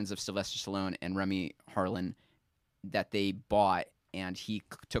in the hands of Sylvester Stallone and Remy Harlan that they bought, and he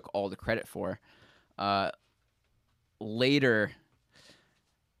took all the credit for. Later,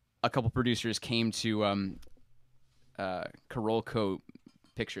 a couple producers came to Carolco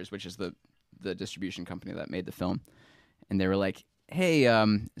Pictures, which is the distribution company that made the film, and they were like, hey,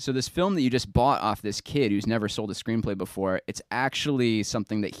 so this film that you just bought off this kid who's never sold a screenplay before, it's actually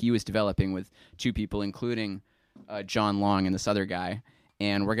something that he was developing with two people, including John Long and this other guy,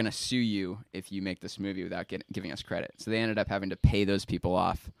 and we're going to sue you if you make this movie without giving us credit. So they ended up having to pay those people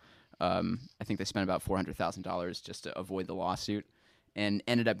off. I think they spent about $400,000 just to avoid the lawsuit, and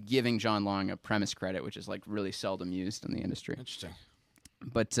ended up giving John Long a premise credit, which is like really seldom used in the industry. Interesting.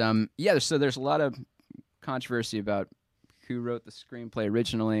 But so there's a lot of controversy about who wrote the screenplay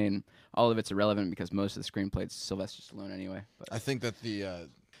originally, and all of it's irrelevant because most of the screenplay is Sylvester Stallone anyway. But I think that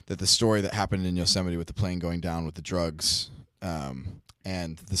the story that happened in Yosemite with the plane going down with the drugs,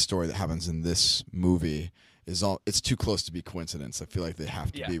 and the story that happens in this movie it's too close to be coincidence. I feel like they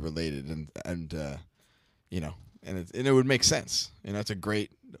have to be related, and it would make sense. It's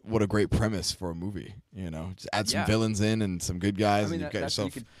what a great premise for a movie. Just add some villains in and some good guys, and you've got yourself.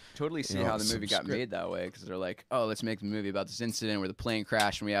 You could totally see how the movie got made that way, because they're like, oh, let's make the movie about this incident where the plane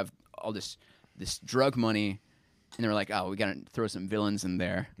crashed and we have all this drug money, and they were like, oh, we gotta throw some villains in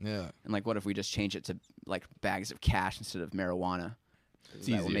there. Yeah. And like, what if we just change it to like bags of cash instead of marijuana?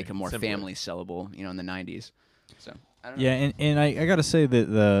 That will make it more family sellable, in the '90s. So I don't know. Yeah, and I gotta say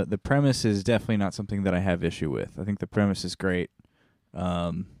that the premise is definitely not something that I have issue with. I think the premise is great.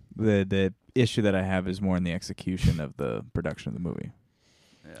 The issue that I have is more in the execution of the production of the movie.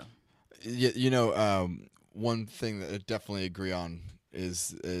 Yeah. One thing that I definitely agree on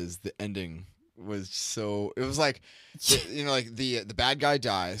is the ending was so. It was like, like the bad guy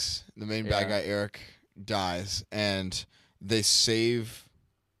dies, the main bad guy Eric dies, and they save.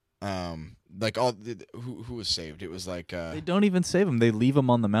 Like who was saved? It was like they don't even save him. They leave him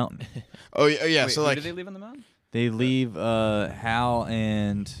on the mountain. Oh yeah. Wait, So who like did they leave on the mountain? They leave Hal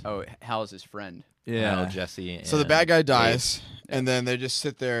and Hal's his friend. Hal, Jesse. And so the bad guy dies, Dave. and then they just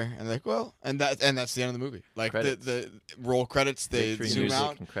sit there and like, well, and that's the end of the movie. Like the roll credits, they zoom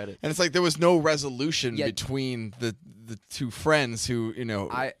out, and it's like there was no resolution between the two friends who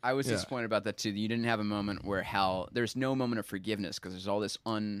I was disappointed about that too. You didn't have a moment where Hal. There's no moment of forgiveness because there's all this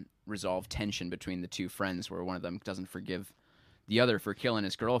unresolved tension between the two friends where one of them doesn't forgive the other for killing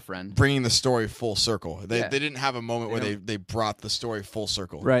his girlfriend. Bringing the story full circle. They Yeah. they didn't have a moment They where don't- they brought the story full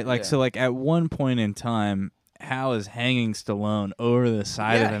circle. Right, like Yeah. so, like at one point in time, Hal is hanging Stallone over the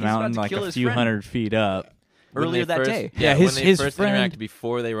side Yeah, of the he's about mountain, to like kill a his few friend. hundred feet up. When Earlier they that first- day. Yeah, when his- they his first friend- interact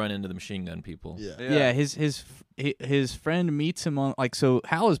before they run into the machine gun people. Yeah. His friend meets him on like so.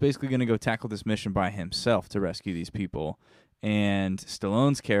 Hal is basically going to go tackle this mission by himself to rescue these people, and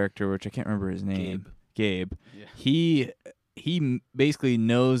Stallone's character, which I can't remember his name, Gabe. Yeah. He basically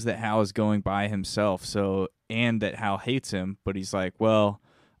knows that Hal is going by himself, so and that Hal hates him, but he's like, well,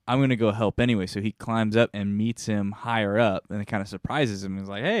 I'm going to go help anyway. So he climbs up and meets him higher up, and it kind of surprises him. He's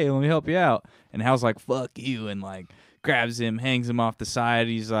like, hey, let me help you out. And Hal's like, fuck you, and like grabs him, hangs him off the side.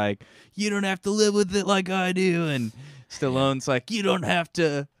 He's like, you don't have to live with it like I do. And Stallone's like, you don't have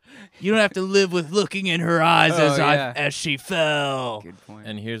to live with looking in her eyes as she fell. Good point.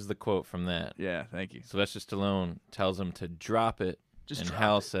 And here's the quote from that. Yeah, thank you. Sylvester Stallone tells him to drop it, Just and drop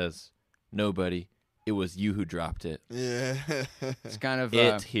Hal it. says, "Nobody, it was you who dropped it. Yeah. It's kind of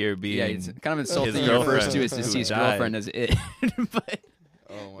It here being yeah, it's kind of insulting. his He refers girlfriend to his who deceased died. girlfriend as it. but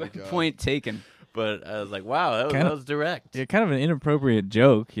Oh my god. point taken. But I was like, wow, that Kinda- was direct. Yeah, kind of an inappropriate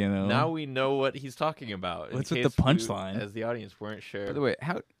joke, you know. Now we know what he's talking about. in What's with case the we, punchline? as the audience, weren't sure. By the way,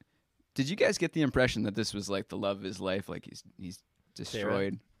 how did you guys get the impression that this was like the love of his life? Like he's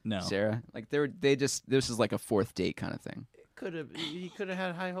destroyed no. Sarah. Like this is like a fourth date kind of thing. He could have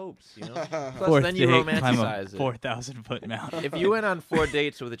had high hopes, you know. Plus, Fourth then you date, climb a romanticize it. 4,000-foot mountain. If you went on 4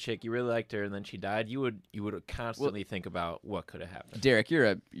 dates with a chick, you really liked her, and then she died, you would constantly think about what could have happened. Derek,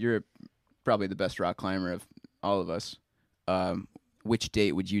 you're probably the best rock climber of all of us. Which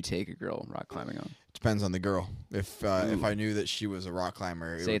date would you take a girl rock climbing on? Depends on the girl. If I knew that she was a rock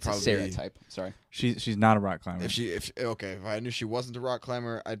climber, it Say would it's a probably Sarah be, type. Sorry. She's not a rock climber. if I knew she wasn't a rock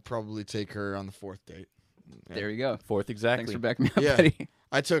climber, I'd probably take her on the 4th date. Yeah. There you go. Fourth, exactly. Thanks for backing me up, Yeah. buddy.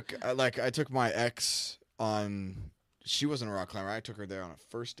 I took my ex on. She wasn't a rock climber. I took her there on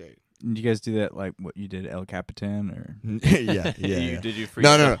a 1st date. Did you guys do that like what you did at El Capitan or? yeah. Did you freeze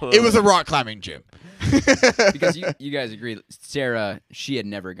No. up? It was a rock climbing gym. Because you guys agree, Sarah, she had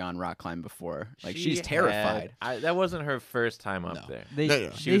never gone rock climbing before. Like She she's terrified. that wasn't her first time up No. there. They,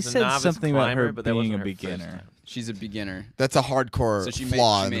 No. She they was a said novice something about climber, her but that being wasn't a her first beginner. time. She's a beginner, That's a hardcore so she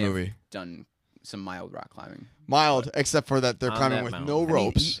flaw may, in she the may have movie. done some mild rock climbing. Mild, except for that they're On climbing that with mountain. no I mean,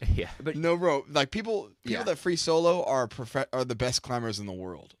 ropes. Yeah. But No rope. Like people Yeah. that free solo are the best climbers in the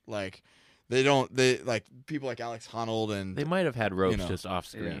world. Like they like people like Alex Honnold and They might have had ropes know. just off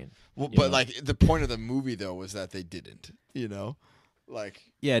screen. well, you but know. like the point of the movie though was that they didn't. You know, like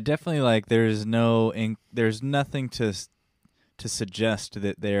Yeah, definitely. Like there's nothing to suggest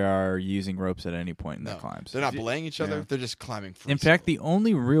that they are using ropes at any point in their no, climbs. they're not belaying each other. Yeah. They're just climbing. Free In fact, solo. the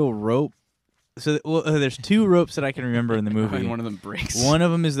only real rope. So there's 2 ropes that I can remember in the movie. and one of them breaks. One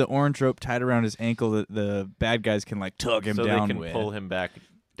of them is the orange rope tied around his ankle that the bad guys can like tug him so down they can with. pull him back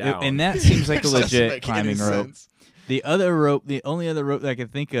down. And that seems like a Doesn't legit make climbing any rope. sense. The only other rope that I can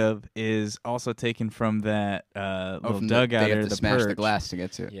think of is also taken from that little from dugout they have there, to the smash the perch. glass to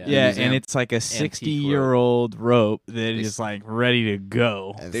get to it. Yeah. Yeah, museum. and it's like a 60-year-old rope that is like ready to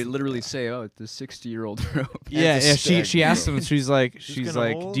go. And They literally say, "Oh, it's a 60-year-old rope." Yeah, it's a yeah. stag She asked rope. him. She's like,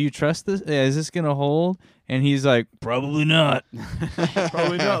 gonna hold? "Do you trust this? Yeah, is this gonna hold?" And he's like, "Probably not.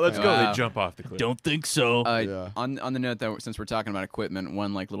 Probably not. Let's go. Wow. They jump off the cliff. Don't think so." Yeah. On the note that since we're talking about equipment,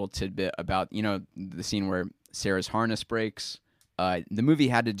 one like little tidbit about the scene where Sarah's harness breaks. The movie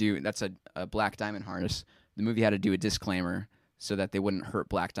had to do that's a Black Diamond harness. The movie had to do a disclaimer so that they wouldn't hurt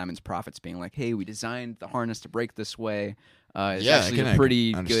Black Diamond's profits, being like, "Hey, we designed the harness to break this way. It's Yeah, I actually can a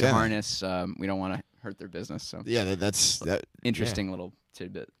pretty understand good that. harness. We don't want to hurt their business." So Yeah, that's that. interesting little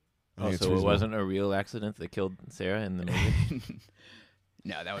tidbit. I think it's Also, it reasonable. wasn't a real accident that killed Sarah in the movie.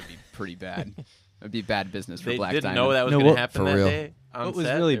 No, that would be pretty bad. That would be bad business for They Black didn't Diamond. know that was No, going to what- happen for that real. day. On What was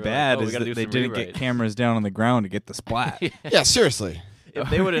set. really They were like, bad "Oh, we is gotta do that they some didn't get rewrites." cameras down on the ground to get the splat. Yeah, seriously. If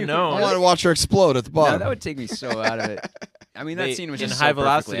they would have I known, want to watch her explode at the No, bottom. that would take me so out of it. I mean, that they- scene was in just high so perfectly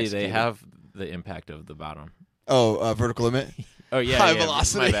velocity. They executed. have the impact of the bottom. Vertical limit. Oh yeah, High yeah,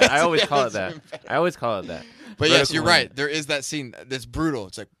 velocity. My bad. I always Yeah, call it that's that. I always call it that. But yes, Vertical you're right. limit. There is that scene that's brutal.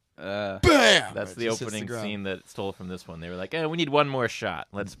 It's like Uh, bam. That's It the just hits opening ground. scene that stole from this one. They were like, we need one more shot.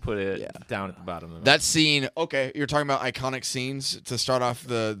 Let's put it Yeah. down at the bottom of That scene. Okay, you're talking about iconic scenes to start off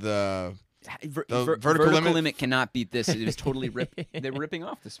the. vertical limit? cannot beat this. It was totally they're ripping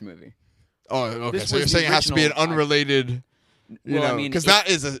off this movie. Oh, okay. This So you're was saying the it has to be an original unrelated. Well, I mean, because it- that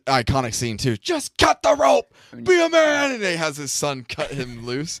is an iconic scene too. Just cut the rope, I mean- be a man, and he has his son cut him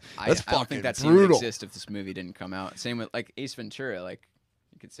loose. That's I don't fucking think that scene would brutal. exist if this movie didn't come out. Same with like Ace Ventura. Like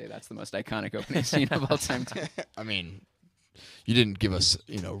you could say that's the most iconic opening scene of all time. Too. I mean, you didn't give us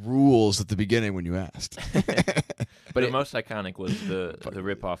rules at the beginning when you asked. But the most iconic was the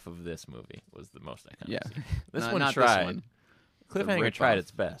ripoff of this movie was the most iconic. Yeah. This No, one not tried. this one. Cliffhanger rip-off. tried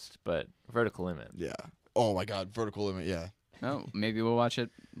its best, but Vertical Limit. Yeah. Oh my God, Vertical Limit. Yeah. Oh, maybe we'll watch it.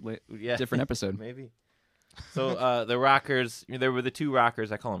 Yeah, Different episode. maybe. So the rockers, there were the two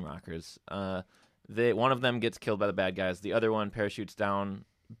rockers. I call them rockers. One of them gets killed by the bad guys. The other one parachutes down,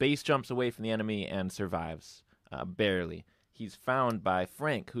 base jumps away from the enemy, and survives barely. He's found by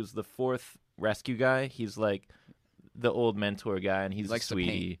Frank, who's the fourth rescue guy. He's like the old mentor guy, and he's He likes to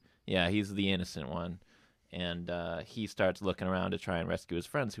sweetie. paint. Yeah, he's the innocent one. And he starts looking around to try and rescue his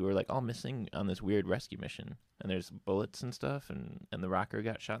friends who are like all missing on this weird rescue mission. And there's bullets and stuff, and the rocker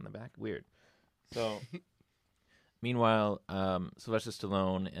got shot in the back. Weird. So, meanwhile, Sylvester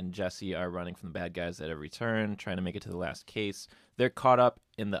Stallone and Jesse are running from the bad guys at every turn, trying to make it to the last case. They're caught up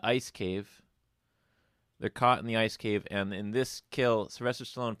in the ice cave. And in this kill, Sylvester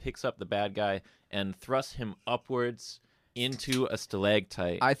Stallone picks up the bad guy and thrusts him upwards into a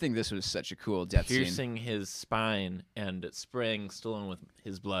stalactite, I think this was such a cool death scene. piercing his spine and spraying Stallone with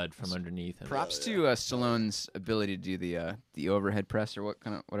his blood from underneath him. Props to Stallone's ability to do the overhead press or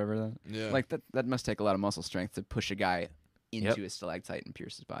whatever that. Yeah. Like that must take a lot of muscle strength to push a guy into a stalactite and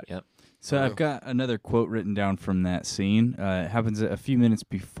pierce his body. Yep. So I've got another quote written down from that scene. It happens a few minutes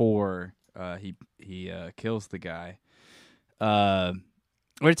before he kills the guy. Or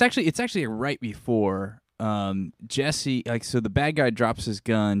it's actually right before. Jesse, so the bad guy drops his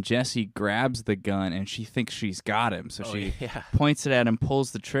gun. Jesse grabs the gun, and she thinks she's got him. So she points it at him,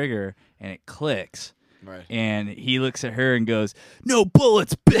 pulls the trigger, and it clicks. Right. And he looks at her and goes, "No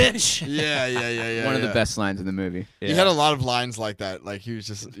bullets, bitch." Yeah. One of the best lines in the movie. He had a lot of lines like that. Like he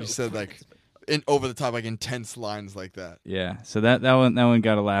said like in over the top, like intense lines like that. Yeah. So that one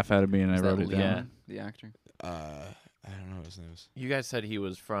got a laugh out of me, and I Is that wrote it Leon, down. the actor? I don't know what his name is. You guys said he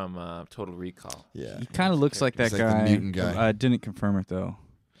was from Total Recall. Yeah. He kind of looks like that He's like the guy. mutant guy. I didn't confirm it though.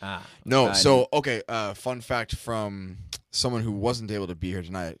 No, so okay. Fun fact from someone who wasn't able to be here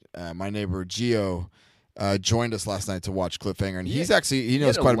tonight. My neighbor Gio joined us last night to watch Cliffhanger, and he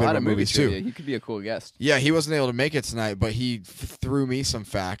knows quite a bit about movies too. He could be a cool guest. Yeah, he wasn't able to make it tonight, but he threw me some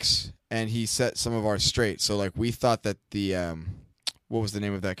facts and he set some of ours straight. So like we thought that the what was the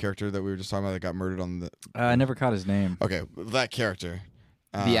name of that character that we were just talking about that got murdered on the? I never caught his name. Okay, that character.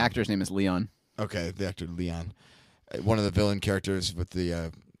 The actor's name is Leon. Okay, the actor Leon, one of the villain characters with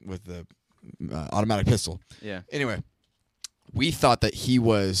the automatic pistol. Yeah. Anyway, we thought that he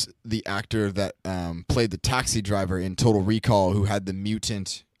was the actor that played the taxi driver in Total Recall, who had the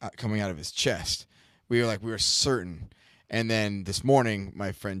mutant coming out of his chest. We were certain. And then this morning,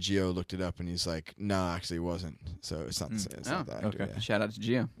 my friend Gio looked it up, and he's like, "No, actually, it wasn't. So it's not the same. It's not that actor." okay. Yeah. Shout out to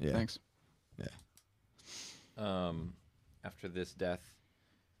Gio. Yeah. Thanks. After this death,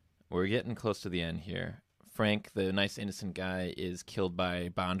 we're getting close to the end here. Frank, the nice innocent guy, is killed by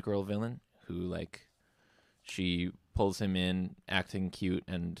Bond girl villain, who she pulls him in, acting cute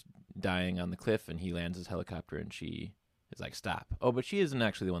and dying on the cliff, and he lands his helicopter, and she is like, "Stop!" Oh, but she isn't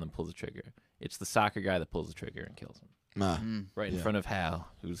actually the one that pulls the trigger. It's the soccer guy that pulls the trigger and kills him. Right in front of Hal,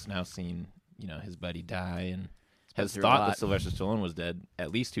 who's now seen, his buddy die and has through a thought lot. that Sylvester Stallone was dead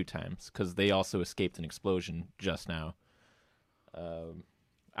at least 2 times because they also escaped an explosion just now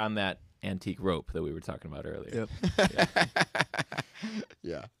on that antique rope that we were talking about earlier.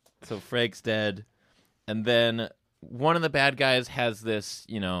 Yeah. So Frank's dead, and then one of the bad guys has this,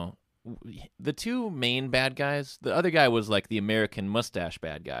 the two main bad guys. The other guy was like the American mustache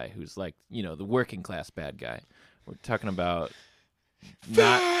bad guy, who's like, the working class bad guy. We're talking about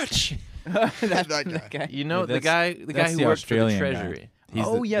Fetch! That guy. the that's- guy that's who the works for the Australian guy. Treasury.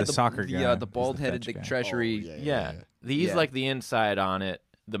 He's the soccer guy. the bald-headed fetch guy. treasury. Yeah. He's Yeah. like the inside on it.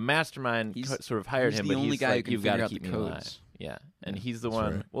 The mastermind sort of hired he's him, the but only he's guy who like, can "You've got figure to out keep the me alive." codes. Yeah, and he's the That's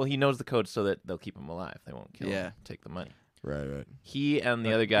one. right. Well, he knows the code so that they'll keep him alive. They won't kill Yeah. him. Take the money. Right. He and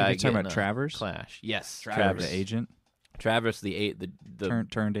the other guy You're talking get about in a Travers? clash. Yes, Travis, the agent, Travis, the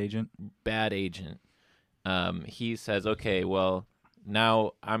turned agent. bad agent. He says, "Okay, well,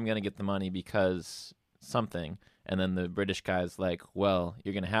 now I'm gonna get the money because something." And then the British guy's like, "Well,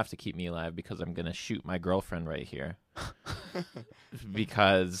 you're gonna have to keep me alive because I'm gonna shoot my girlfriend right here,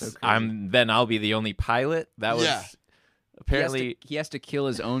 because I'll be the only pilot." That was apparently he has to kill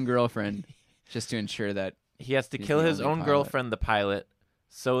his own girlfriend just to ensure that he has to he's kill the his only own pilot. girlfriend, the pilot,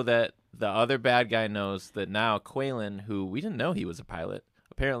 so that the other bad guy knows that now Quaylen, who we didn't know he was a pilot,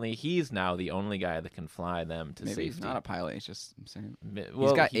 apparently he's now the only guy that can fly them to maybe safety. he's not a pilot. He's just I'm saying. Well,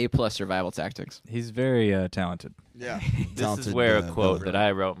 He's got A+ survival tactics. He's very talented. Yeah. This is where a quote that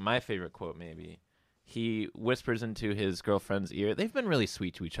I wrote, my favorite quote maybe. he whispers into his girlfriend's ear. They've been really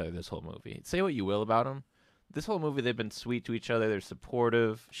sweet to each other this whole movie. Say what you will about them. This whole movie, they've been sweet to each other. They're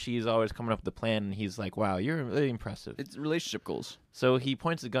supportive. She's always coming up with a plan, and he's like, wow, you're really impressive. It's relationship goals. So he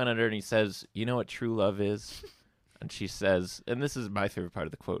points a gun at her, and he says, you know what true love is? And she says, and this is my favorite part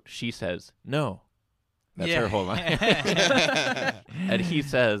of the quote, she says, no. That's her whole line. And he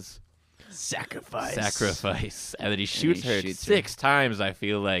says, Sacrifice. Sacrifice. And then he shoots her shoots six times, I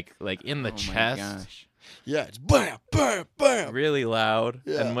feel like in the Oh chest. my gosh. Yeah, it's bam, bam, bam. Really loud.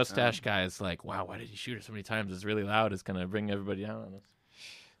 Yeah. And Mustache Guy is like, wow, why did he shoot her so many times? It's really loud. It's going to bring everybody down on us.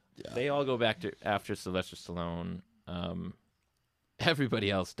 Yeah. They all go back to after Sylvester Stallone. Everybody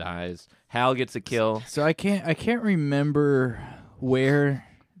else dies. Hal gets a kill. So I can't remember where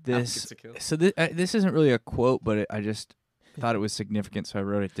this. gets a kill. So this isn't really a quote, but I just thought it was significant, so I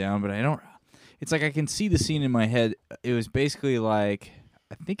wrote it down. But I don't. It's like I can see the scene in my head. It was basically like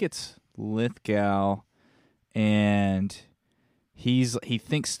I think it's Lithgow, and he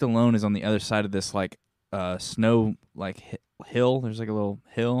thinks Stallone is on the other side of this like snow like hill. There's like a little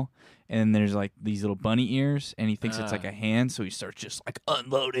hill. And there's like these little bunny ears, and he thinks it's like a hand, so he starts just like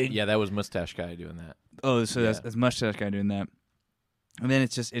unloading. Yeah, that was Mustache Guy doing that. Oh, so Yeah. that's Mustache Guy doing that. And then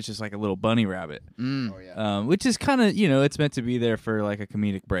it's just like a little bunny rabbit, Mm. Oh yeah. which is kind of it's meant to be there for like a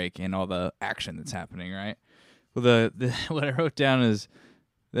comedic break and all the action that's happening, right? Well, the what I wrote down is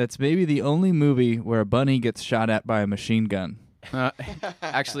that's maybe the only movie where a bunny gets shot at by a machine gun.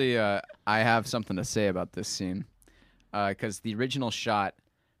 Actually, I have something to say about this scene because the original shot,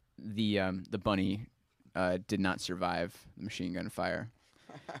 the bunny did not survive the machine gun fire,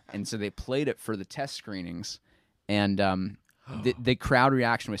 and so they played it for the test screenings, and the crowd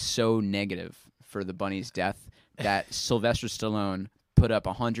reaction was so negative for the bunny's death that Sylvester Stallone put up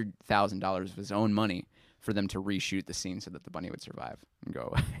 $100,000 of his own money for them to reshoot the scene so that the bunny would survive and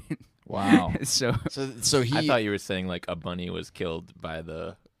go away. Wow. So So he. I thought you were saying like a bunny was killed by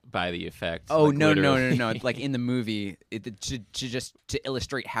the effect. Oh like, no, literally. no! Like in the movie, to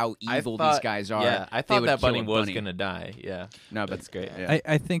illustrate how I evil thought- these guys are. Yeah, I they thought would that kill bunny a was gonna die. Yeah, No, that's great. Yeah.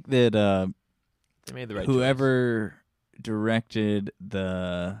 I think that They made the right whoever directed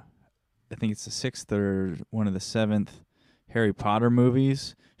I think it's the 6th or one of the 7th Harry Potter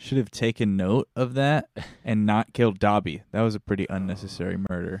movies should have taken note of that and not killed Dobby. That was a pretty unnecessary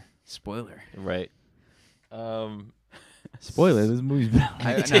murder. Spoiler. choice. Right. Spoiler: this movie's been out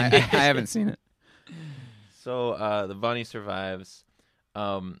I, like no, 10 I years. haven't seen it. So the bunny survives.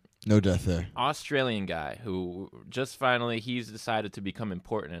 No death there. Australian guy who just finally he's decided to become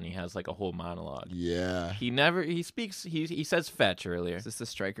important, and he has like a whole monologue. Yeah. He speaks. He says fetch earlier. Is this the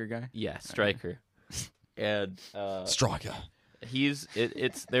striker guy? Yeah, striker. And Striker.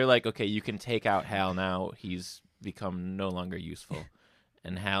 they're like, okay, you can take out Hal now. He's become no longer useful.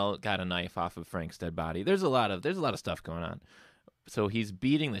 And Hal got a knife off of Frank's dead body. There's a lot of stuff going on. So he's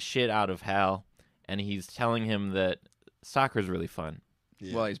beating the shit out of Hal, and he's telling him that soccer's really fun.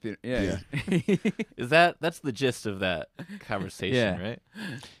 Yeah. Well, he's been. Is that's the gist of that conversation, Yeah. right?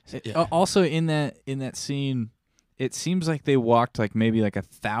 Yeah. Also, in that scene, it seems like they walked like maybe like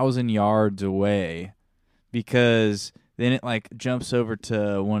 1,000 yards away, because then it like jumps over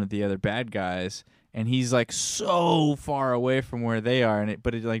to one of the other bad guys, and he's like so far away from where they are,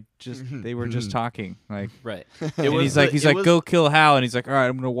 but it like just they were just talking like. Right. And he's like, go kill Hal, and he's like, all right,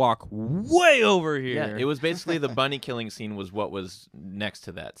 I'm gonna walk way over here. Yeah, it was basically the bunny killing scene was what was next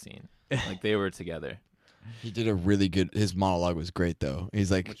to that scene. Like they were together. He did a really good. His monologue was great though.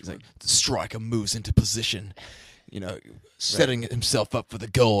 He's like, the striker moves into position, setting himself up for the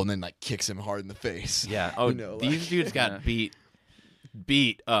goal, and then like kicks him hard in the face. Yeah. Oh, these dudes got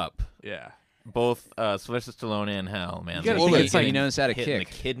beat up. Yeah. Both Sylvester Stallone and Hal, man. You gotta They think kept it's like he getting knows how to hit in the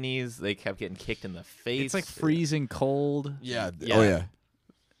kick. kidneys. They kept getting kicked in the face. It's like freezing cold. Yeah. Yeah. Oh yeah.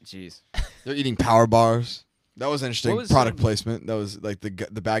 Jeez. They're eating power bars. That was interesting. What was Product placement. That was like the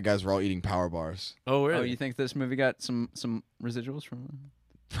bad guys were all eating power bars. Oh, really? Oh, you think this movie got some residuals from?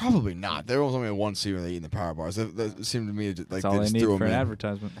 Probably not. There was only one scene where they eating the power bars. That seemed to me like That's they all I just need threw for them an in.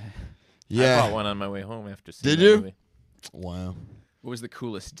 advertisement. I Yeah. bought one on my way home after seeing Did that you? movie. Wow. What was the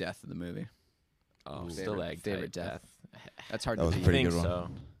coolest death of the movie? Oh, Favorite favorite death. death. That's hard That to was beat. pretty think good one. so.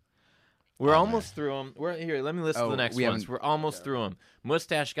 We're almost through them. We're here. Let me list Oh, the next we ones. haven't- We're almost through them.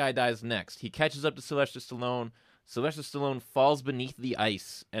 Mustache Guy dies next. He catches up to Sylvester Stallone. Sylvester Stallone falls beneath the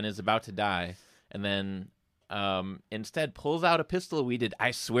ice and is about to die, and then instead pulls out a pistol.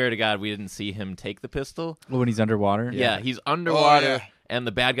 I swear to God, we didn't see him take the pistol. Well, when he's underwater. Yeah, he's underwater, yeah. and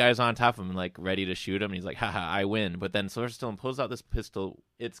the bad guy's on top of him, like ready to shoot him. And he's like, "Haha, I win!" But then Sylvester Stallone pulls out this pistol.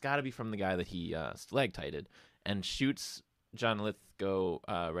 It's got to be from the guy that he stalactited, and shoots John Lithgow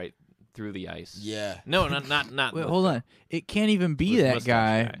right through the ice. Yeah. No, not. Wait, hold on. It can't even It be was that Mustache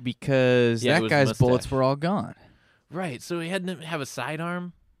guy Guy. because Yeah, it that was guy's bullets Mustache. were all gone. Right, so he had to have a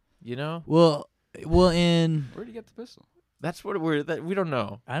sidearm. You know, Well, in Where'd he get the pistol? that's what we don't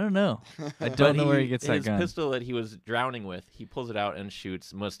know. I don't know. I But don't know where he gets that his gun. pistol that he was drowning with. He pulls it out and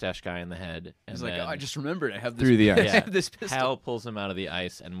shoots Mustache Guy in the head. And He's like, then I just remembered I have this Through the ice. I have this pistol. Hal pulls him out of the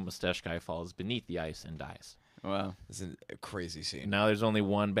ice, and Mustache Guy falls beneath the ice and dies. Wow. It's a crazy scene. Now there's only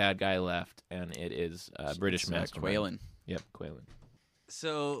one bad guy left, and it is British mastermind. Quaylen. Yep, Quaylen.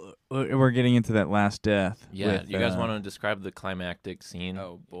 So we're getting into that last death. Yeah, with, you guys want to describe the climactic scene?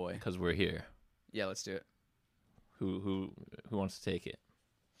 Oh boy. Because we're here. Yeah, let's do it. Who wants to take it?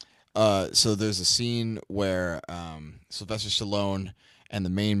 So there's a scene where Sylvester Stallone and the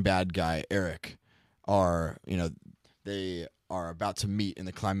main bad guy Eric are, they are about to meet in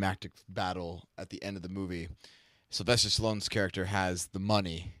the climactic battle at the end of the movie. Sylvester Stallone's character has the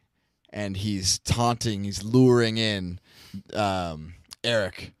money, and he's taunting, he's luring in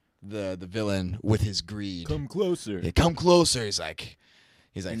Eric, the villain, with his greed. Come closer. Yeah, come closer. He's like,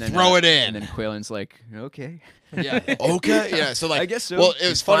 And then, throw it in. And then Quaylen's like, okay. Yeah. Okay. Yeah. So like, I guess so. Well, it was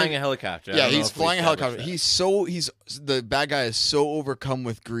He's funny. flying a helicopter. I Yeah, don't know he's if we flying a established helicopter. that. The bad guy is so overcome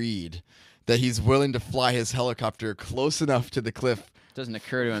with greed that he's willing to fly his helicopter close enough to the cliff. Doesn't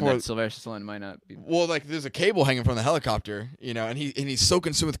occur to him For- that Sylvester Stallone might not be. Well, like there's a cable hanging from the helicopter, and he's so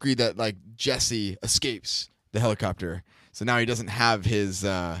consumed with greed that like Jesse escapes the helicopter. So now he doesn't have his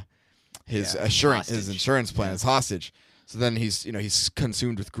hostage. insurance plan, his hostage. So then he's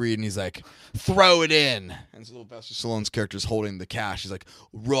consumed with greed, and he's like, throw it in. And so Sylvester Stallone's character's holding the cash. He's like,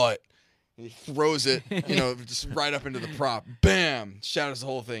 right. And he throws it, just right up into the prop. Bam! Shatters the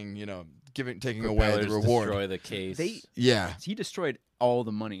whole thing, taking away the Propellers reward. destroy the case. Yeah. He destroyed all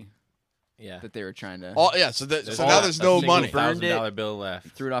the money yeah. that they were trying to. So now there's no money. Burned it. $1,000 bill left.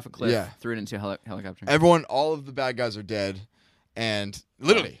 Threw it off a cliff. Yeah. Threw it into a helicopter. All of the bad guys are dead, and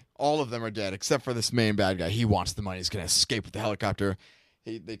literally all of them are dead except for this main bad guy. He wants the money. He's gonna escape with the helicopter.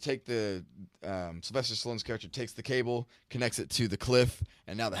 They take the Sylvester Stallone's character takes the cable, connects it to the cliff,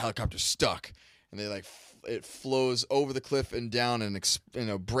 and now the helicopter's stuck. And they it flows over the cliff and down and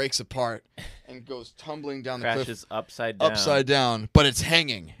breaks apart and goes tumbling down the cliff. Crashes upside down. Upside down, but it's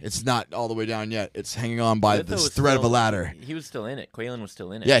hanging. It's not all the way down yet. It's hanging on by Litho this was thread of a still- ladder. He was still in it. Quaylen was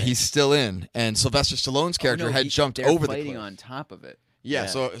still in it. Yeah, right? he's still in, and Sylvester Stallone's character had jumped they're over the fighting cliff. on top of it. Yeah, Yeah.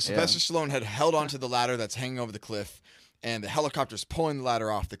 so Sylvester Stallone had held onto the ladder that's hanging over the cliff, and the helicopter's pulling the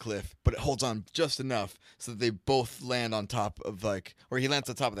ladder off the cliff, but it holds on just enough so that they both land on top of or he lands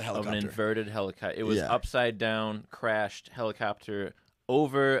on top of the of helicopter. an inverted helicopter. It was Yeah. upside down, crashed helicopter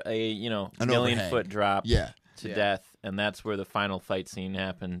over a million overhang. foot drop Yeah, to Yeah. death, and that's where the final fight scene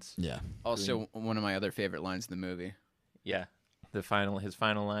happens. yeah. Also, one of my other favorite lines in the movie. Yeah, his final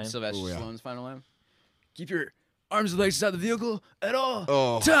line. Sylvester Oh, yeah. Stallone's final line. Keep your arms and legs inside the vehicle at all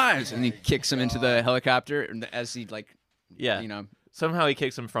Oh. times. And he kicks him into the helicopter and as he yeah, somehow he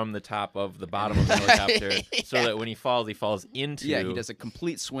kicks him from the top of the bottom of the helicopter, so that when he falls into. Yeah, he does a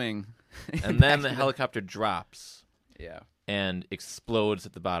complete swing. and then the helicopter drops Yeah. and explodes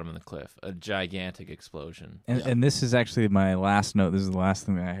at the bottom of the cliff. A gigantic explosion. And this is actually my last note. This is the last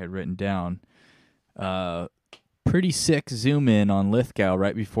thing that I had written down. Pretty sick zoom in on Lithgow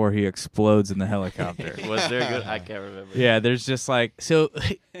right before he explodes in the helicopter. Was there good? I can't remember. Yeah, there's just so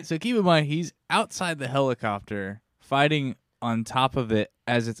keep in mind he's outside the helicopter fighting on top of it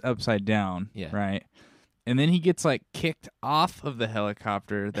as it's upside down. Yeah. Right. And then he gets kicked off of the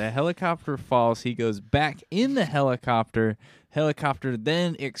helicopter. The helicopter falls. He goes back in the helicopter. Helicopter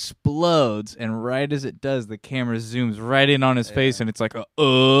then explodes, and right as it does, the camera zooms right in on his face, and it's like boom.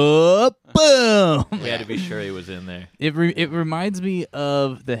 We had to be sure he was in there. It reminds me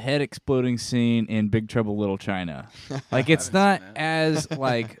of the head exploding scene in Big Trouble Little China. It's not as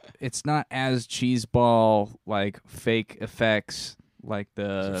it's not as cheeseball fake effects like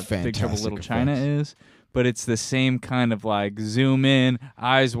the It's a Big Trouble fantastic Little China effects. is, but it's the same kind of zoom in,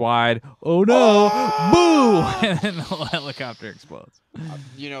 eyes wide, oh no, boo, and then the whole helicopter explodes.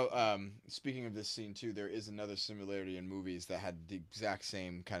 Speaking of this scene too, there is another similarity in movies that had the exact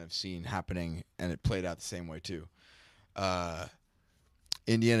same kind of scene happening, and it played out the same way too.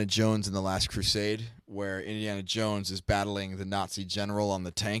 Indiana Jones and the Last Crusade, where Indiana Jones is battling the Nazi general on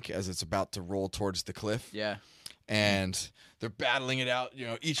the tank as it's about to roll towards the cliff. Yeah. And they're battling it out.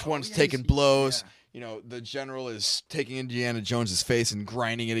 Each one's taking blows. The general is taking Indiana Jones's face and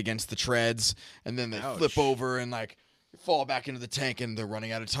grinding it against the treads, and then they flip over and fall back into the tank, and they're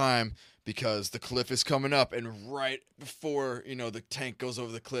running out of time because the cliff is coming up, and right before the tank goes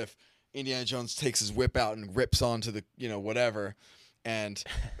over the cliff, Indiana Jones takes his whip out and rips onto the whatever, and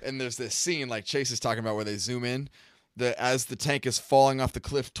there's this scene like Chase is talking about where they zoom in. As the tank is falling off the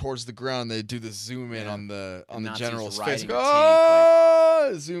cliff towards the ground, they do the zoom in on the Nazis general's riding face. a tank, Oh,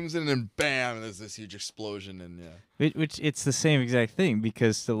 it zooms in and bam, and there's this huge explosion and Which it's the same exact thing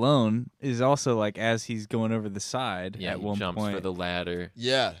because Stallone is also like as he's going over the side Yeah, at he one jumps point. for the ladder,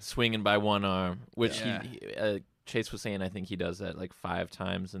 yeah. swinging by one arm, which Yeah. Chase was saying I think he does that like 5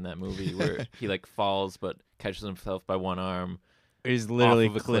 times in that movie where he like falls but catches himself by one arm. He's literally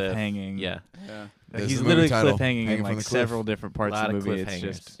off of a cliff cliff. hanging. Yeah. Yeah. There's He's the movie literally title, cliff hanging in Hanging from like the Cliff. several different parts Lot of the of movie.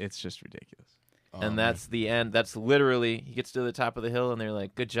 cliffhangers. It's just ridiculous. And that's the end. That's literally he gets to the top of the hill and they're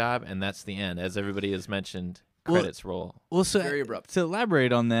like, "Good job," and that's the end. As everybody has mentioned, Well- credits roll. Well, so Very abrupt. to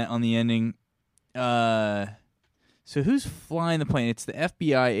elaborate on that on the ending, so who's flying the plane? It's the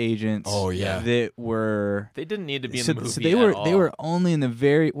FBI agents. Oh, yeah. that were. They didn't need to be in So, the movie so they at were all. they were only in the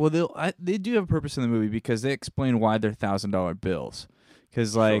very well. They do have a purpose in the movie because they explain why they're $1,000 bills.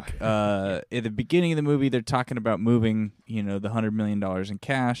 Because like at the beginning of the movie, they're talking about moving the $100 million in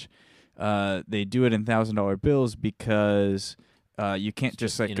cash. They do it in $1,000 bills because you can't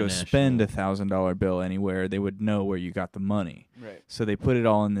just like go spend $1,000 bill anywhere. They would know where you got the money. Right. So they put it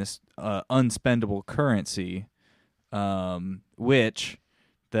all in this unspendable currency, which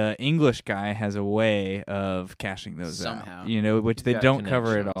the English guy has a way of cashing those Somehow. out. Which they Got don't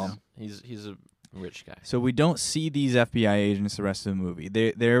cover at connections. all. He's a rich guy. So we don't see these FBI agents the rest of the movie.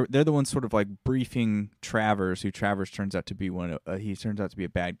 They're the ones sort of like briefing Travers, who Travers turns out to be he turns out to be a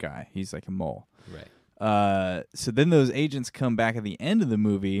bad guy. He's like a mole. Right. So then those agents come back at the end of the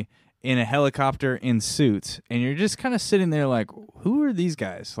movie in a helicopter in suits, and you're just kind of sitting there like, who are these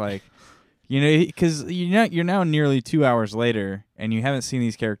guys? Like, because you're now nearly 2 hours later, and you haven't seen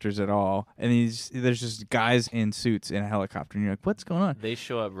these characters at all, and there's just guys in suits in a helicopter, and you're like, what's going on? They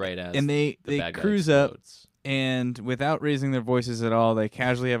show up right as And they bad guy cruise up, explodes. and without raising their voices at all, they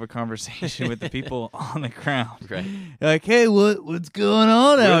casually have a conversation with the people on the ground. Right. Like, hey, what's going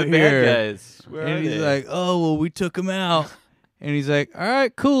on We're out the here? bad guys. Where And are he's they? like, oh, well, we took him out. And he's like, all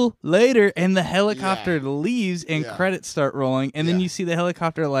right, cool, later. And the helicopter leaves, and credits start rolling. And then you see the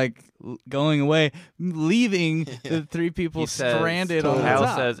helicopter, like, going away, leaving the 3 people He says- stranded on the Hal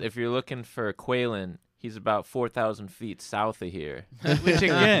top. says, if you're looking for Quaylen, he's about 4,000 feet south of here. Which,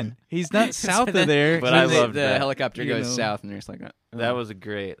 again, he's not south of there. But I the, loved the that. helicopter You goes know. south, and there's like, That was a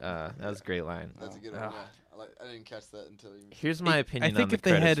great line. That's a good one. I didn't catch that until you. Here's my opinion think on the if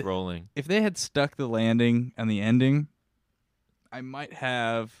they credits had- rolling. If they had stuck the landing on the ending, I might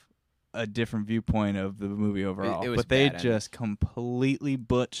have a different viewpoint of the movie overall. It was but they bad just completely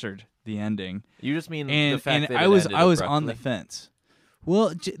butchered the ending. You just mean And the fact that I it was ended on the abruptly? fence.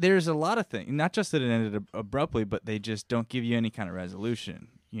 Well, there's a lot of things. Not just that it ended abruptly, but they just don't give you any kind of resolution.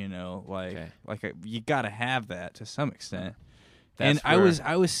 You got to have that to some extent. That's and where-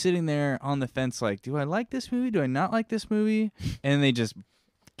 I was sitting there on the fence, like, do I like this movie? Do I not like this movie? And they just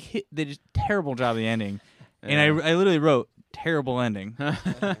terrible job of the ending. And I literally wrote terrible ending.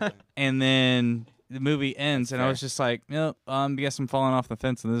 And then the movie ends, and I was just like, I guess I'm falling off the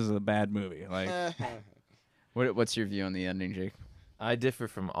fence, and this is a bad movie. Like, what's your view on the ending, Jake? I differ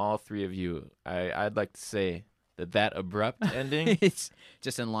from all 3 of you. I'd like to say that abrupt ending It's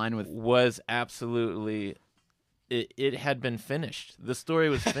just in line with. was absolutely it had been finished. The story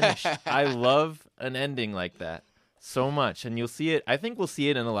was finished. I love an ending like that so much, and you'll see it. I think we'll see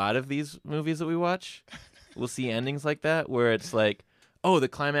it in a lot of these movies that we watch. We'll see endings like that where it's like, oh, the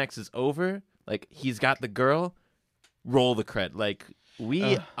climax is over. Like, he's got the girl. Roll the credit. Like,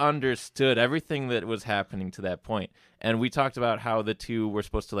 we understood everything that was happening to that point. And we talked about how the 2 were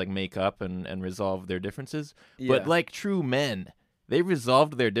supposed to, like, make up and resolve their differences. But like true men, they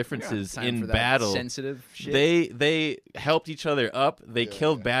resolved their differences Time in for that battle. sensitive shit. They helped each other up. They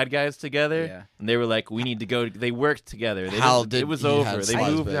killed bad guys together. Yeah. And they were like, we need to go. They worked together. It was he over. had They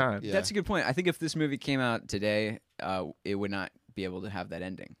slides, moved but, on. yeah. That's a good point. I think if this movie came out today, it would not be able to have that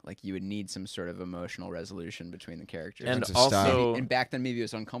ending. Like, you would need some sort of emotional resolution between the characters. And Difference of also, style. And back then, maybe it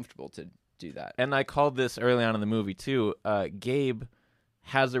was uncomfortable to do that. and I called this early on in the movie too. Gabe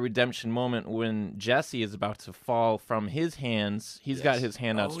has a redemption moment when Jesse is about to fall from his hands. He's got his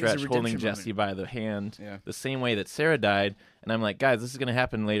hand Oh, it's a outstretched, holding redemption Jesse by the hand, Yeah. the same way that Sarah died. And I'm like, guys, this is going to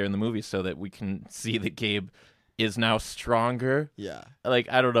happen later in the movie so that we can see that Gabe is now stronger. Yeah. Like,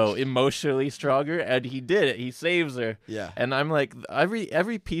 I don't know, emotionally stronger. And he did it. He saves her. Yeah. And I'm like,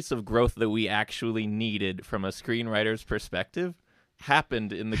 every piece of growth that we actually needed from a screenwriter's perspective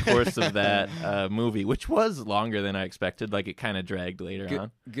happened in the course of that movie, which was longer than I expected. Like, it kind of dragged later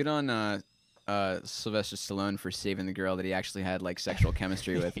on. Good on Sylvester Stallone for saving the girl that he actually had like sexual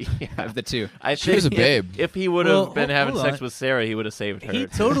chemistry with. Of the two, I She was a think babe. If he would have Well, been having hold sex on. with Sarah, he would have saved her. He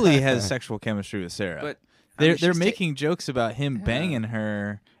totally has sexual chemistry with Sarah. but they're she's making jokes about him banging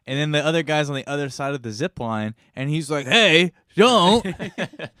her, and then the other guy's on the other side of the zip line, and he's like, "Hey, don't!"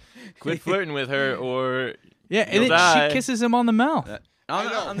 Quit flirting with her, or Yeah, and You'll then die. she kisses him on the mouth. on, I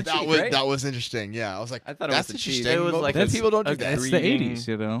know. on the that cheek, was right? that was interesting. Yeah, I was like, I thought it that's was the cheek. interesting. It was Most like That's- people don't do that. That's the Greeting. '80s,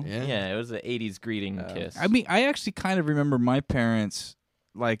 you know. yeah, it was an '80s greeting kiss. I mean, I actually kind of remember my parents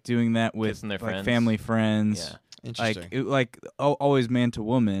like doing that with Kissing their like friends. family friends. yeah. Interesting. Like always man to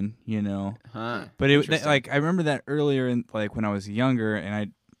woman, you know. Huh. But Interesting. like I remember that earlier in like when I was younger,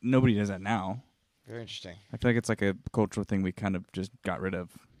 and nobody does that now. Very interesting. I feel like it's like a cultural thing we kind of just got rid of.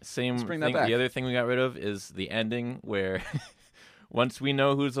 Same Let's bring that thing. back. The other thing we got rid of is the ending where once we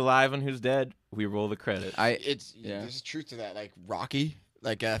know who's alive and who's dead, we roll the credits. Yeah. There's truth to that. Like Rocky,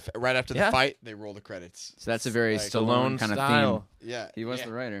 like right after the Yeah. fight, they roll the credits. So that's a very Like, Stallone kind of style. theme. Yeah, He was yeah.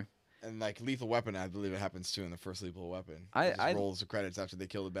 the writer. And like Lethal Weapon, I believe it happens too in the first Lethal Weapon. I- It just I- rolls the credits after they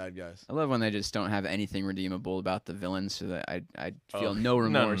kill the bad guys. I love when they just don't have anything redeemable about the villains, so that I feel Oh, no no,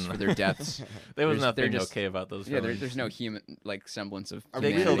 remorse no. for their deaths. There was They're nothing just- okay about those Yeah, villains. there's no human like semblance of. I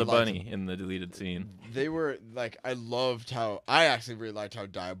They really killed a humanity. liked bunny in the deleted scene. They were like, I actually really liked how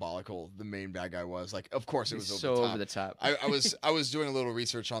diabolical the main bad guy was. Like, of course it was so over the top. I was doing a little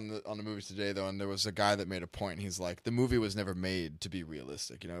research on the movie today though, and there was a guy that made a point. He's like, the movie was never made to be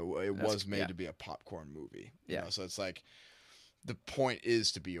realistic. You know, it That's- was made yeah. to be a popcorn movie. you Yeah. know? So it's like, the point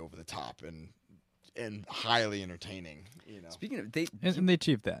is to be over the top and highly entertaining. You know. Speaking of, And they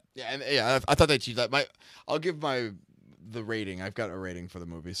achieved that. Yeah, and yeah, I thought they achieved that. I'll give the rating. I've got a rating for the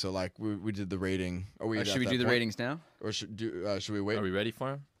movie. So like we did the rating. Are we? should we do the ratings now? Or should we wait? Are we ready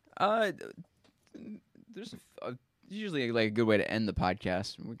for him? There's usually like a good way to end the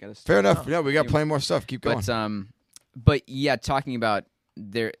podcast. We got to Fair enough. Yeah, we got plenty more stuff. Keep going. But yeah, talking about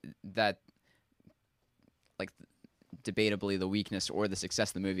that like debatably the weakness or the success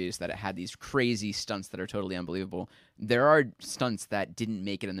of the movie is that it had these crazy stunts that are totally unbelievable. There are stunts that didn't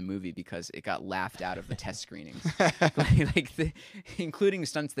make it in the movie because it got laughed out of the test screenings, including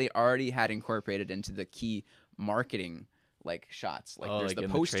stunts they already had incorporated into the key marketing like shots. Like Oh, there's like the in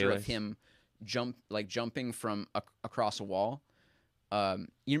the poster of trailers? him jumping from across a wall.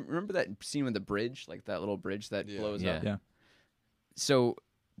 You remember that scene with the bridge, like that little bridge that Yeah. blows Yeah. up? Yeah. So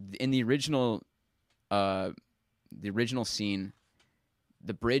in the original scene,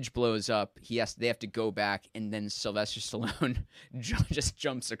 the bridge blows up. They have to go back, and then Sylvester Stallone just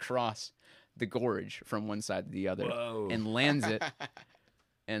jumps across the gorge from one side to the other Whoa. and lands it.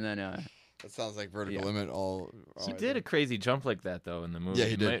 And then That sounds like Vertical Yeah. Limit. He did a crazy jump like that though in the movie. Yeah,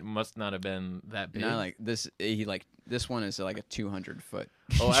 he did. Must not have been that big. not like this. This one is like a 200-foot.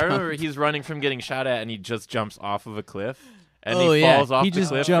 Oh, I remember he's running from getting shot at, and he just jumps off of a cliff, and Oh, he yeah. falls off He the just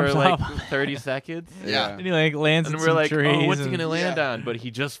cliff jumps for like off. 30 seconds. Yeah. And he like lands And in we're some like, trees. oh, what's he and- gonna land Yeah. on? But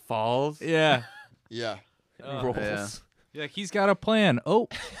he just falls. Yeah. Yeah. And rolls. Yeah. You're like, he's got a plan. Oh,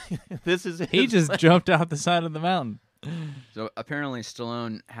 This is he his just plan. jumped out the side of the mountain. So apparently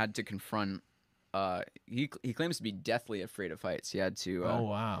Stallone had to confront. He claims to be deathly afraid of heights. He had to. Oh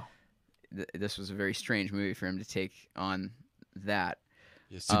wow. This was a very strange movie for him to take on that.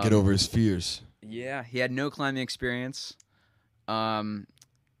 Just to get over his fears. Yeah, he had no climbing experience.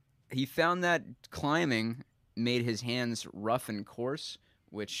 He found that climbing made his hands rough and coarse,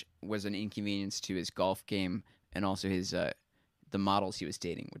 which was an inconvenience to his golf game, and also his the models he was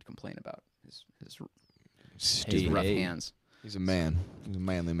dating would complain about his Stupid. rough Hey. hands. He's a man. He's a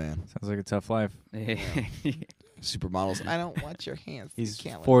manly man. Sounds like a tough life. Supermodels. I don't want your hands. He's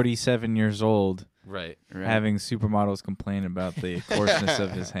You can't 47 years old, Right. Right. having supermodels complain about the coarseness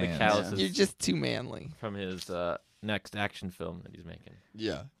of his hands. calluses. You're just too manly. From his next action film that he's making.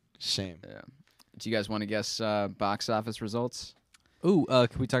 Yeah. Shame. Yeah. Do you guys want to guess box office results? Ooh,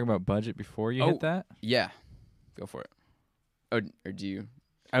 can we talk about budget before you Oh. hit that? Yeah, go for it. Or do you?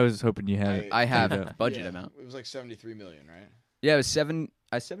 I was hoping you had it. I have Yeah. budget Yeah. amount. It was like 73 million, right? Yeah, it was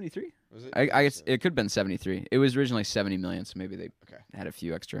 73. Was it? I guess it could have been 73. It was originally 70 million, so maybe they Okay. had a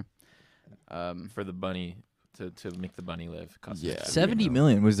few extra. For the bunny to make the bunny live. Cost Yeah. 70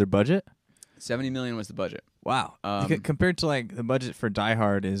 million was their budget? 70 million was the budget. Wow. Um, Compared to like the budget for Die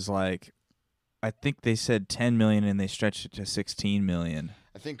Hard is like, I think they said 10 million and they stretched it to 16 million.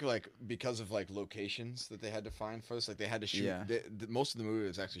 I think like because of like locations that they had to find for this, like they had to shoot. Yeah. Most of the movie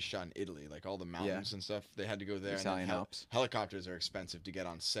was actually shot in Italy, like all the mountains and stuff. They had to go there. Italian and then Alps. helicopters are expensive to get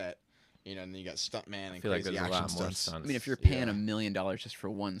on set, You know, and then you got stuntman I and feel like crazy there's a action lot more stunts. stunts. I mean, if you're paying Yeah. $1 million just for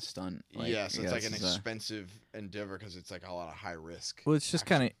one stunt, Yeah, so it's like an this is, expensive endeavor because it's like a lot of high risk. Well, it's just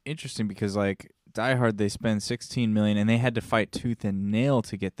kind of interesting because like Die Hard, they spend 16 million, and they had to fight tooth and nail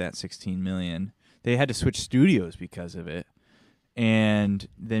to get that 16 million. They had to switch studios because of it, and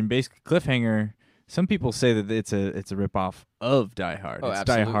then basically Cliffhanger. Some people say that it's a ripoff of Die Hard. Oh, It's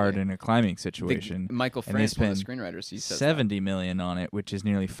Die Hard absolutely. in a climbing situation. Michael and they France, one of the spend screenwriters, he says 70 million on it, which is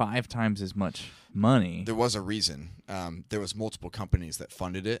nearly 5 times as much money. There was a reason. There was multiple companies that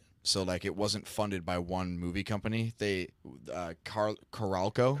funded it, so like it wasn't funded by one movie company. They Coralco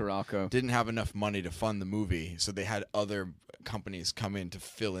Coralco. didn't have enough money to fund the movie, so they had other companies come in to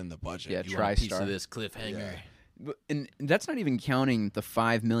fill in the budget. Yeah, You want a piece TriStar. of this Cliffhanger? Yeah. And that's not even counting the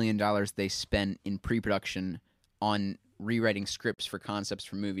 $5 million they spent in pre-production on rewriting scripts for concepts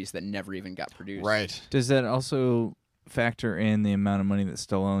for movies that never even got produced. Right. Does that also factor in the amount of money that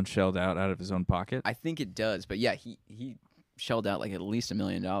Stallone shelled out of his own pocket? I think it does, but yeah, he shelled out like at least $1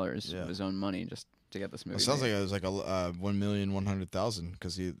 million Yeah. of his own money just to get this movie. It sounds made. like it was like a 1,100,000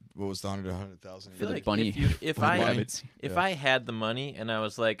 because what was the 100,000? I feel the like bunny- if bunny I rabbits. if Yeah. I had the money and I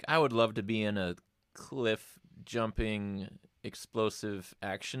was like, I would love to be in a cliff jumping explosive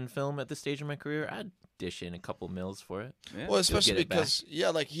action film at this stage of my career, I'd dish in a couple mils for it. Yeah. Well, especially get it back. because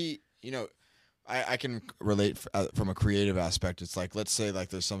like I can relate from a creative aspect. It's like, let's say like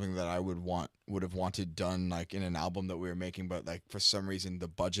there's something that I would have wanted done like in an album that we were making, but like for some reason the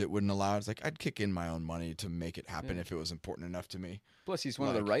budget wouldn't allow it. It's like I'd kick in my own money to make it happen Yeah. if it was important enough to me. Plus, he's one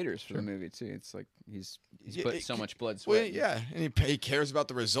of the like, writers for the movie too. It's like he's Yeah, put it so c- much blood, Well, sweat. yeah, and he cares about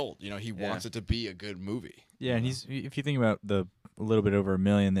the result. You know, he Yeah. wants it to be a good movie. Yeah, and if you think about the a little bit over $1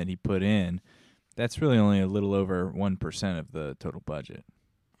 million that he put in, that's really only a little over 1% of the total budget.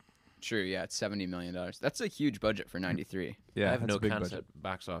 True. Yeah, it's $70 million. That's a huge budget for '93. Yeah, I have that's no a big concept budget.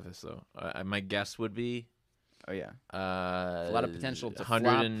 box office though. My guess would be Oh yeah. a lot of potential to flop or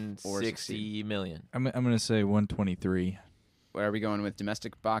 160 million. I'm gonna say 123 Where are we going with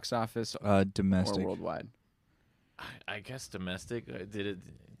domestic box office domestic. or worldwide? I guess domestic. Did it?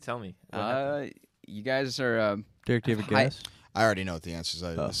 Tell me. You guys are. Derek, do you have a I- guess? I already know what the answers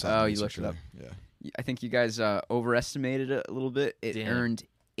are. Oh, you looked it up. Yeah. I think you guys overestimated it a little bit. It Damn. earned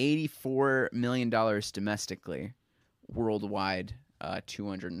 $84 million domestically, worldwide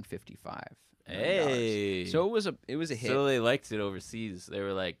 255. Hey. So it was a hit. So they liked it overseas. They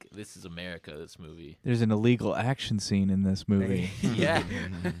were like, "This is America. This movie." There's an illegal action scene in this movie. Yeah.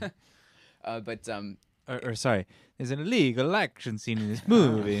 But or sorry, there's an illegal action scene in this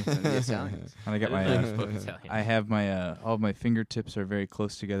movie. the Italians. And I got I didn't know my you spoke Italian. I have my all of my fingertips are very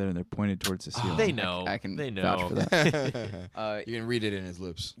close together and they're pointed towards the ceiling. They know. I can They know. vouch for that. You can read it in his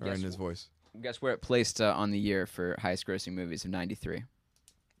lips or Guess in his voice. Guess where it placed on the year for highest grossing movies of '93?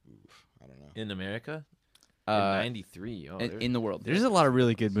 I don't know. In America? In Uh, '93. Oh, in the world. There's a lot of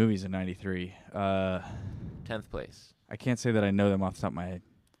really good movies in '93. 10th place. I can't say that I know them off the top of my head.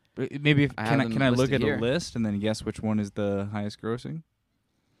 But maybe I have them can I look listed at here. a list and then guess which one is the highest grossing?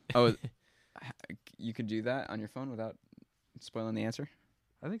 Oh, you could do that on your phone without spoiling the answer.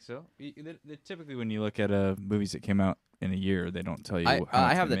 I think so. Typically, when you look at movies that came out in a year, they don't tell you. I how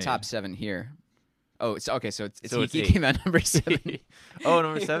much have they the made. top 7 here. Oh, it's okay. So it's So it's He 8. came out number 7. Oh,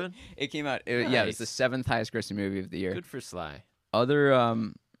 number 7? It came out. Yeah, it was Nice. the 7th highest grossing movie of the year. Good for Sly.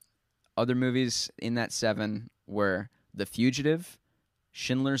 Other movies in that 7 were The Fugitive,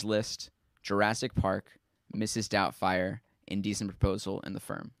 Schindler's List, Jurassic Park, Mrs. Doubtfire, Indecent Proposal, and The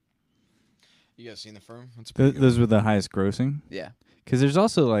Firm. You guys seen The Firm? That's pretty good. Those were the highest grossing. Yeah. Because there's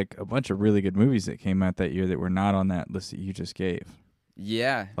also like a bunch of really good movies that came out that year that were not on that list that you just gave,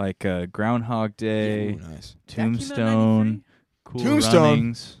 Yeah. like Groundhog Day, Ooh, nice. Tombstone, Cool Tombstone.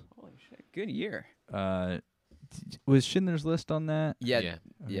 Runnings. Holy shit. Good year. Was Schindler's List on that? Yeah. Okay.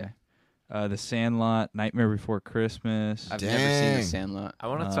 Yeah. The Sandlot, Nightmare Before Christmas. I've never seen The Dang. Sandlot. I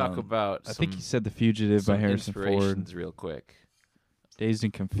want to talk about I think some- he said The Fugitive by some Harrison Ford. inspirations real quick. Dazed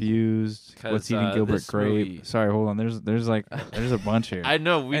and Confused. 'Cause, What's Eating Gilbert this Grape? movie- Sorry, hold on. There's a bunch here. I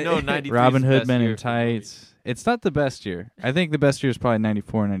know. We know 93 Robin is the Hood, best Men year in for movies. Tights. It's not the best year. I think the best year is probably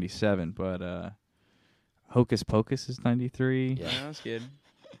 94 and 97, but Hocus Pocus is 93. Yeah. That was good.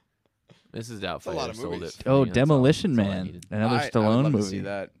 Mrs. a Doubtfire lot of sold movies. it. For Oh, me. That's all- Demolition that's all I Man. needed. Another I would Stallone love movie. to see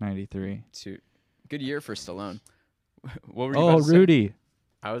that. 93. Good year for Stallone. What were you Oh, about to say? Rudy.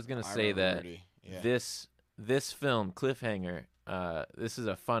 I was gonna I say remember that Rudy. Yeah. this film Cliffhanger. This is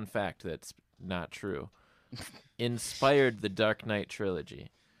a fun fact that's not true. Inspired the Dark Knight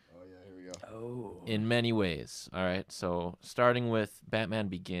trilogy Oh yeah, here we go. Oh. in many ways. All right, so starting with Batman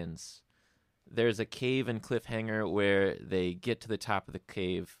Begins, there's a cave in Cliffhanger where they get to the top of the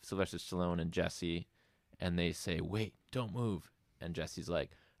cave, Sylvester Stallone and Jesse, and they say, "Wait, don't move." And Jesse's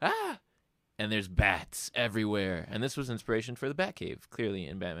like, "Ah!" And there's bats everywhere. And this was inspiration for the Batcave, clearly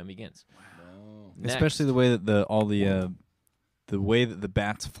in Batman Begins. Next. Especially the way that the way that the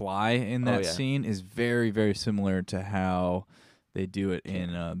bats fly in that yeah. scene is very, very similar to how they do it in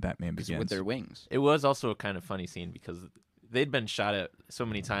Batman Begins. with their wings. It was also a kind of funny scene because they'd been shot at so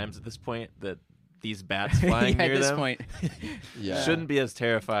many times at this point that these bats flying at near this them point. shouldn't be as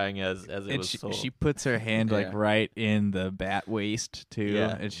terrifying as it and was sold. she puts her hand like Yeah. right in the bat waist too,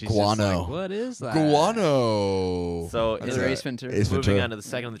 Yeah. and she's Guano. just like, "What is that?" Guano. So Is in there the- Ace Ventura? Ace moving Ventura. on to the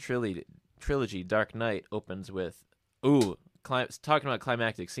second of the trilogy, Dark Knight opens with, talking about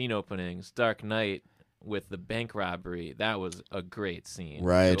climactic scene openings, Dark Knight with the bank robbery. That was a great scene.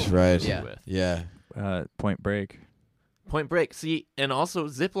 Right, to open right. the movie Yeah. with. Yeah. Point Break. Point Break. See, and also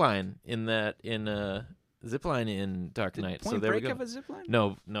Zipline in Zipline in Dark Did Knight. Point so there Break we go. have a zip line?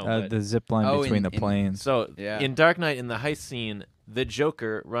 No. The zip line Oh, between in- the planes. So Yeah. in Dark Knight, in the heist scene, the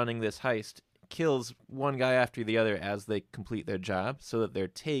Joker running this heist kills one guy after the other as they complete their job, so that their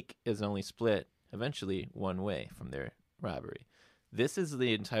take is only split eventually one way from their robbery. This is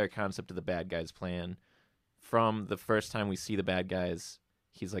the entire concept of the bad guy's plan. From the first time we see the bad guys,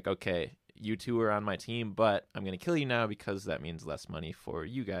 he's like, "Okay, you two are on my team, but I'm going to kill you now because that means less money for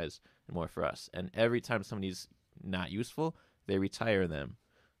you guys and more for us." And every time somebody's not useful, they retire them.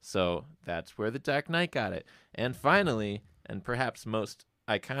 So that's where the Dark Knight got it. And finally, and perhaps most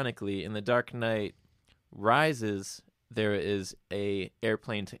iconically, in the Dark Knight Rises, there is a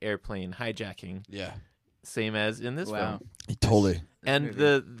airplane to airplane hijacking, Yeah. same as in this Wow. film. Totally. And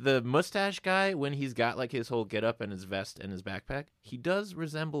the mustache guy, when he's got like his whole getup and his vest and his backpack, he does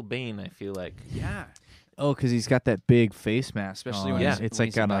resemble Bane, I feel like. Yeah. Oh, because he's got that big face mask. Especially on. when Yeah. it's when like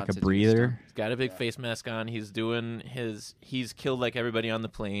he's got about like a to do breather. He's got a big face mask on. He's killed like everybody on the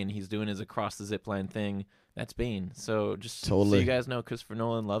plane. He's doing his across the zipline thing. That's Bane. So just so Totally. you guys know, Christopher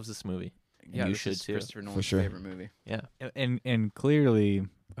Nolan loves this movie. Yeah, you this should is too. Christopher Nolan's sure. favorite movie. Yeah. And clearly,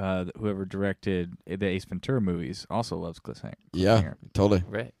 whoever directed the Ace Ventura movies also loves Cliffhanger. Yeah. Totally.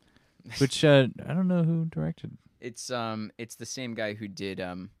 Right. Which I don't know who directed. It's the same guy who did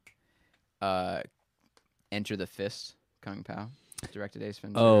Enter the Fist, Kung Pao, directed Ace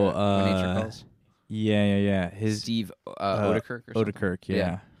Ventura. Oh, When Nature Calls. Yeah. His Steve Odekirk or something? Odekirk,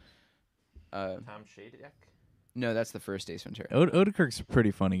 yeah. Tom Shadyac. No, that's the first Ace Ventura. Odekirk's a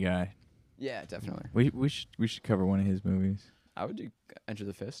pretty funny guy. Yeah, definitely. We should cover one of his movies. I would do Enter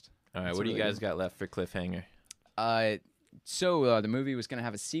the Fist. All right, That's what do you really guys good. got left for Cliffhanger? So the movie was going to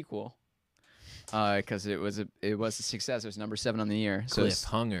have a sequel because it was a success. It was number 7 on the year. So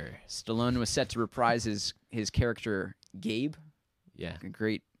Cliffhanger. Stallone was set to reprise his character Gabe, Yeah. a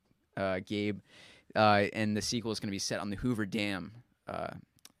great Gabe, and the sequel is going to be set on the Hoover Dam.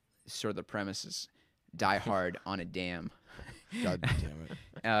 Sort of the premise is Die Hard on a dam. God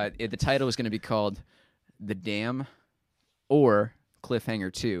damn it. The title was going to be called The Dam or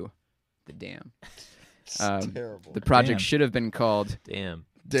Cliffhanger 2, The Dam. Terrible. The project Damn. should have been called Damn.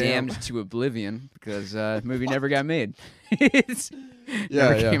 Damned to Oblivion because the movie never got made. It's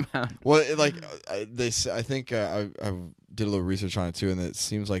never yeah. came out. Well, I think I did a little research on it too, and it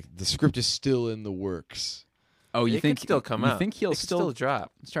seems like the script is still in the works. Oh, you It think could still come you out? think he'll It could still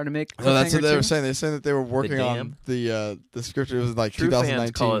drop. start to make? No, that's what Cliffhanger they were 2? saying. They're saying that they were working on Dam? the script. It was like True 2019.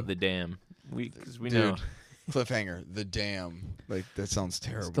 fans call it the Dam. Because we know Dude. Cliffhanger, the Dam. Like that sounds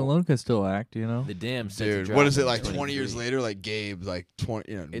terrible. Stallone can still act, you know. the Dam. Set to Dude, drop what is it in like? 20 years 23. later, like Gabe, like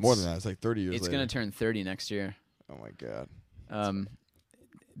 20, more It's- than that. It's like 30 years It's later. going to turn 30 next year. Oh my god.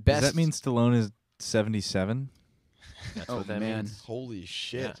 Best. Does that mean Stallone is 77? That's Oh, what that man. means. Holy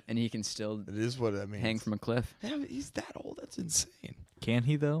shit! Yeah. and he can still It is what that means. hang from a cliff? Yeah, but he's that old. That's insane. Can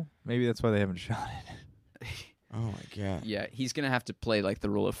he though? Maybe that's why they haven't shot it. Oh my god. Yeah, he's going to have to play like the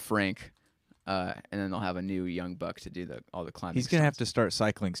role of Frank, and then they'll have a new young buck to do all the climbing. He's gonna have stunts. to start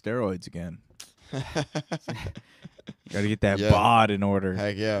cycling steroids again. Got to get that Yeah. bod in order.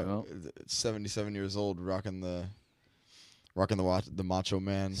 Heck yeah. Well. 77 years old, rocking the Macho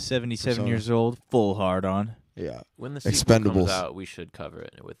Man. 77 persona. years old, full hard on. Yeah. When the sequel Expendables. comes out, we should cover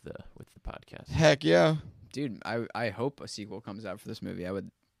it with the podcast. Heck yeah. Dude, I hope a sequel comes out for this movie. I would.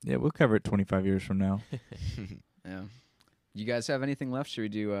 Yeah, we'll cover it 25 years from now. Yeah. You guys have anything left? Should we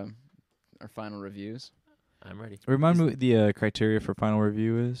do our final reviews? I'm ready. Remind me what the criteria for final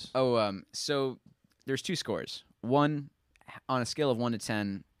review is. So there's 2 scores. One, on a scale of 1 to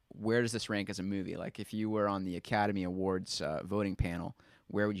 10, where does this rank as a movie? Like, if you were on the Academy Awards voting panel,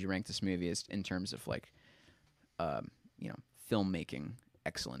 where would you rank this movie as in terms of like, filmmaking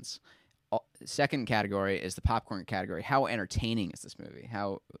excellence? second category is the popcorn category. How entertaining is this movie?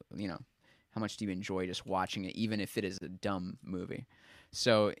 How much do you enjoy just watching it, even if it is a dumb movie?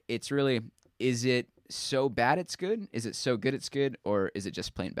 So it's really, is it so bad it's good? Is it so good it's good? Or is it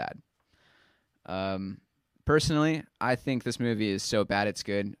just plain bad? Personally, I think this movie is so bad it's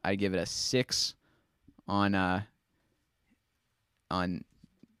good. I give it a 6 on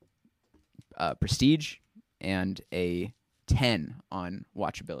Prestige and a 10 on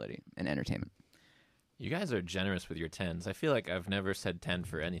watchability and entertainment. You guys are generous with your 10s. I feel like I've never said 10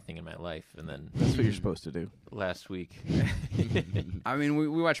 for anything in my life, and then That's what you're supposed to do. last week, I mean, we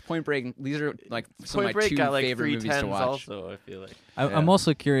watched Point Break. These are like some Point of my Break 2 got like favorite 3 movies to 10s watch. also, I feel like. I'm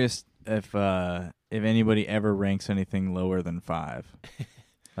also curious if anybody ever ranks anything lower than 5.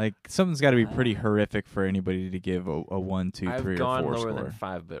 Like something's got to be pretty horrific for anybody to give a 1, 2, 3, I've or gone 4 lower score. than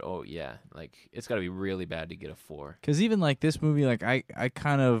 5, but like it's got to be really bad to get a 4. Because even like this movie, like I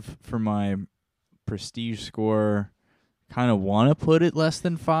kind of, for my Prestige score, kind of want to put it less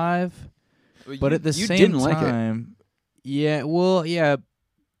than 5. But at the you same didn't like it. time, yeah, well, yeah,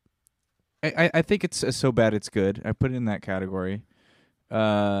 I think it's so bad it's good. I put it in that category.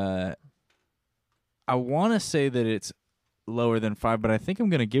 I want to say that it's lower than 5, but I think I'm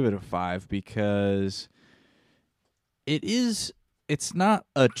going to give it a 5 because it's not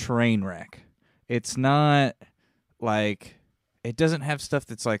a train wreck. It's not like, it doesn't have stuff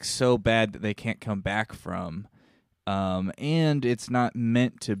that's like so bad that they can't come back from. And it's not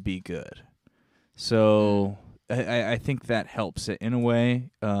meant to be good. So I think that helps it in a way.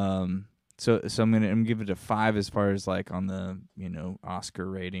 So I'm gonna give it a 5 as far as like on the Oscar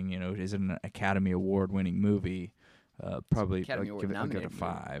rating. Is it an Academy Award winning movie? Probably Academy I'll Award give it a nominated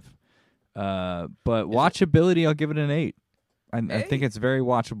 5. But watchability, I'll give it an 8. I think it's a very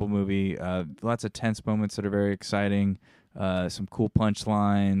watchable movie. Lots of tense moments that are very exciting. Some cool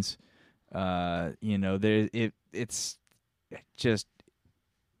punchlines. It's just,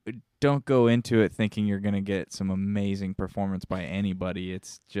 don't go into it thinking you're going to get some amazing performance by anybody.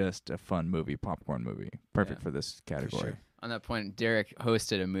 It's just a fun movie, popcorn movie. Perfect for this category. sure. On that point, Derek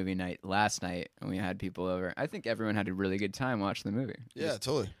hosted a movie night last night, and we had people over. I think everyone had a really good time watching the movie. Yeah,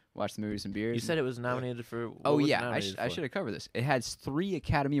 totally. Watched the movie, some beers. You said it was nominated for. What Oh was it yeah, nominated I for? should have covered this. It has 3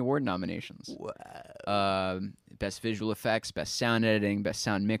 Academy Award nominations. Wow. Best visual effects, best sound editing, best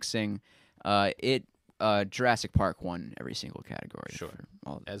sound mixing. Jurassic Park won every single category. Sure. for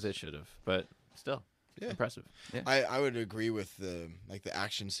all of As it should have, but still, Yeah. impressive. I would agree with the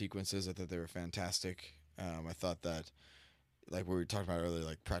action sequences. I thought they were fantastic. I thought that, like we were talking about earlier,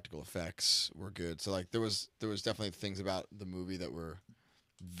 like practical effects were good. So like there was definitely things about the movie that were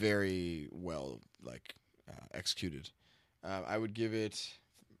very well executed. I would give it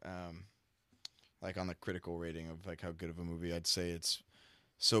like on the critical rating of like how good of a movie, I'd say it's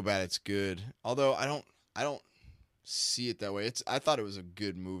so bad it's good. Although I don't see it that way. I thought it was a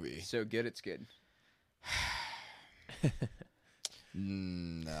good movie. So good, it's good.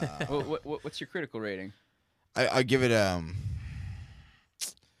 Nah. What's your critical rating? I give it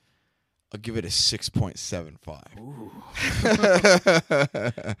I'll give it a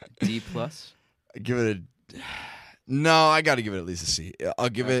 6.75. D plus. I give it a no. I got to give it at least a C. I'll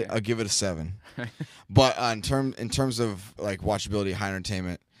give it a 7. But in terms of like watchability, high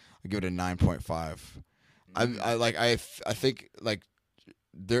entertainment, I'll give it a 9.5. I think like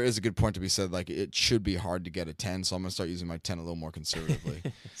there is a good point to be said. Like it should be hard to get a 10, so I'm gonna start using my 10 a little more conservatively.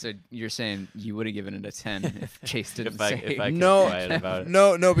 So you're saying you would have given it a 10 if Chase didn't If I say. kept No. quiet about it.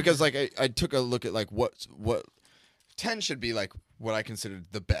 No, because like I took a look at like what 10 should be like what I considered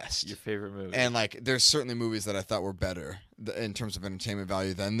the best. Your favorite movie. And like, there's certainly movies that I thought were better in terms of entertainment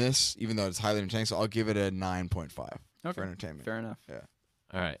value than this, even though it's highly entertaining. So I'll give it a 9.5 for entertainment. Fair enough. Yeah.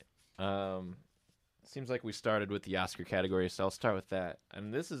 All right. Seems like we started with the Oscar category, so I'll start with that.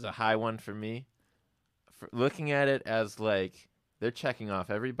 And this is a high one for me. For looking at it as like they're checking off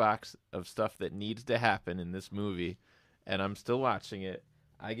every box of stuff that needs to happen in this movie, and I'm still watching it.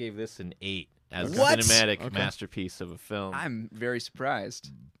 I gave this an 8 as What? a cinematic masterpiece of a film. I'm very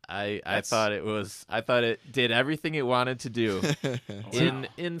surprised. I thought it did everything it wanted to do.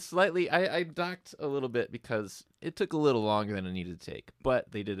 In slightly, I docked a little bit because it took a little longer than it needed to take,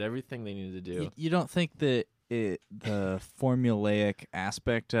 but they did everything they needed to do. You don't think that the formulaic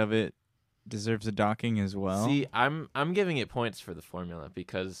aspect of it deserves a docking as well? See, I'm giving it points for the formula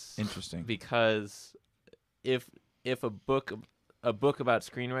because Interesting. Because if a book about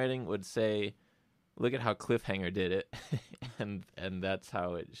screenwriting would say, look at how Cliffhanger did it, and that's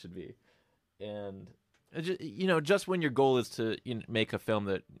how it should be. And just when your goal is to make a film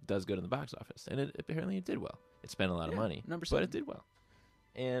that does good in the box office, and apparently it did well. It spent a lot of money, number but 7. it did well.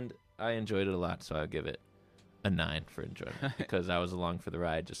 And I enjoyed it a lot, so I'll give it a 9 for enjoyment because I was along for the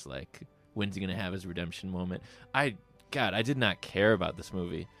ride. Just like, when's he gonna have his redemption moment? I did not care about this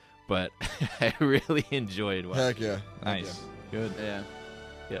movie, but I really enjoyed watching. Heck yeah. Nice. Good. Yeah.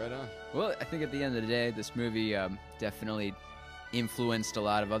 Yeah. Right on. Well, I think at the end of the day, this movie definitely influenced a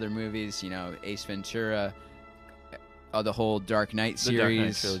lot of other movies. You know, Ace Ventura, the whole Dark Knight The Dark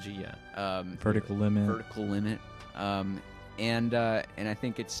Knight series, trilogy, yeah. Vertical Limit. Vertical Limit, and I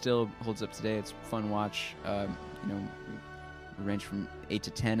think it still holds up today. It's a fun watch. You know, we range from 8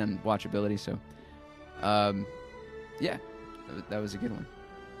 to 10 on watchability. So, yeah, that was a good one.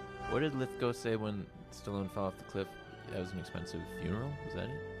 What did Lithgow say when Stallone fell off the cliff? That was an expensive funeral. Was that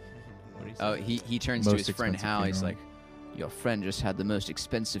it? What did he say? Oh, he turns to Most his friend expensive Hal. He's funeral. like, "Your friend just had the most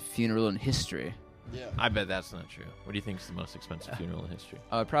expensive funeral in history." Yeah. I bet that's not true. What do you think is the most expensive funeral in history?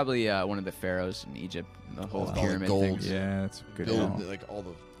 Probably one of the pharaohs in Egypt. The whole All the pyramid gold. things. Yeah, that's a good Build, call. like all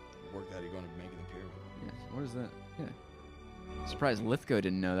the work that you're going to make in the pyramid. Yeah. What is that? Yeah. Surprised Lithgow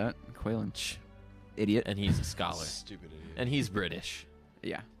didn't know that. Quaylen. Idiot. And he's a scholar. Stupid idiot. And he's British.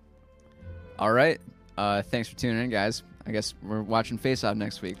 Yeah. All right. Thanks for tuning in, guys. I guess we're watching Face Off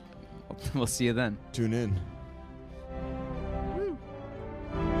next week. We'll see you then. Tune in.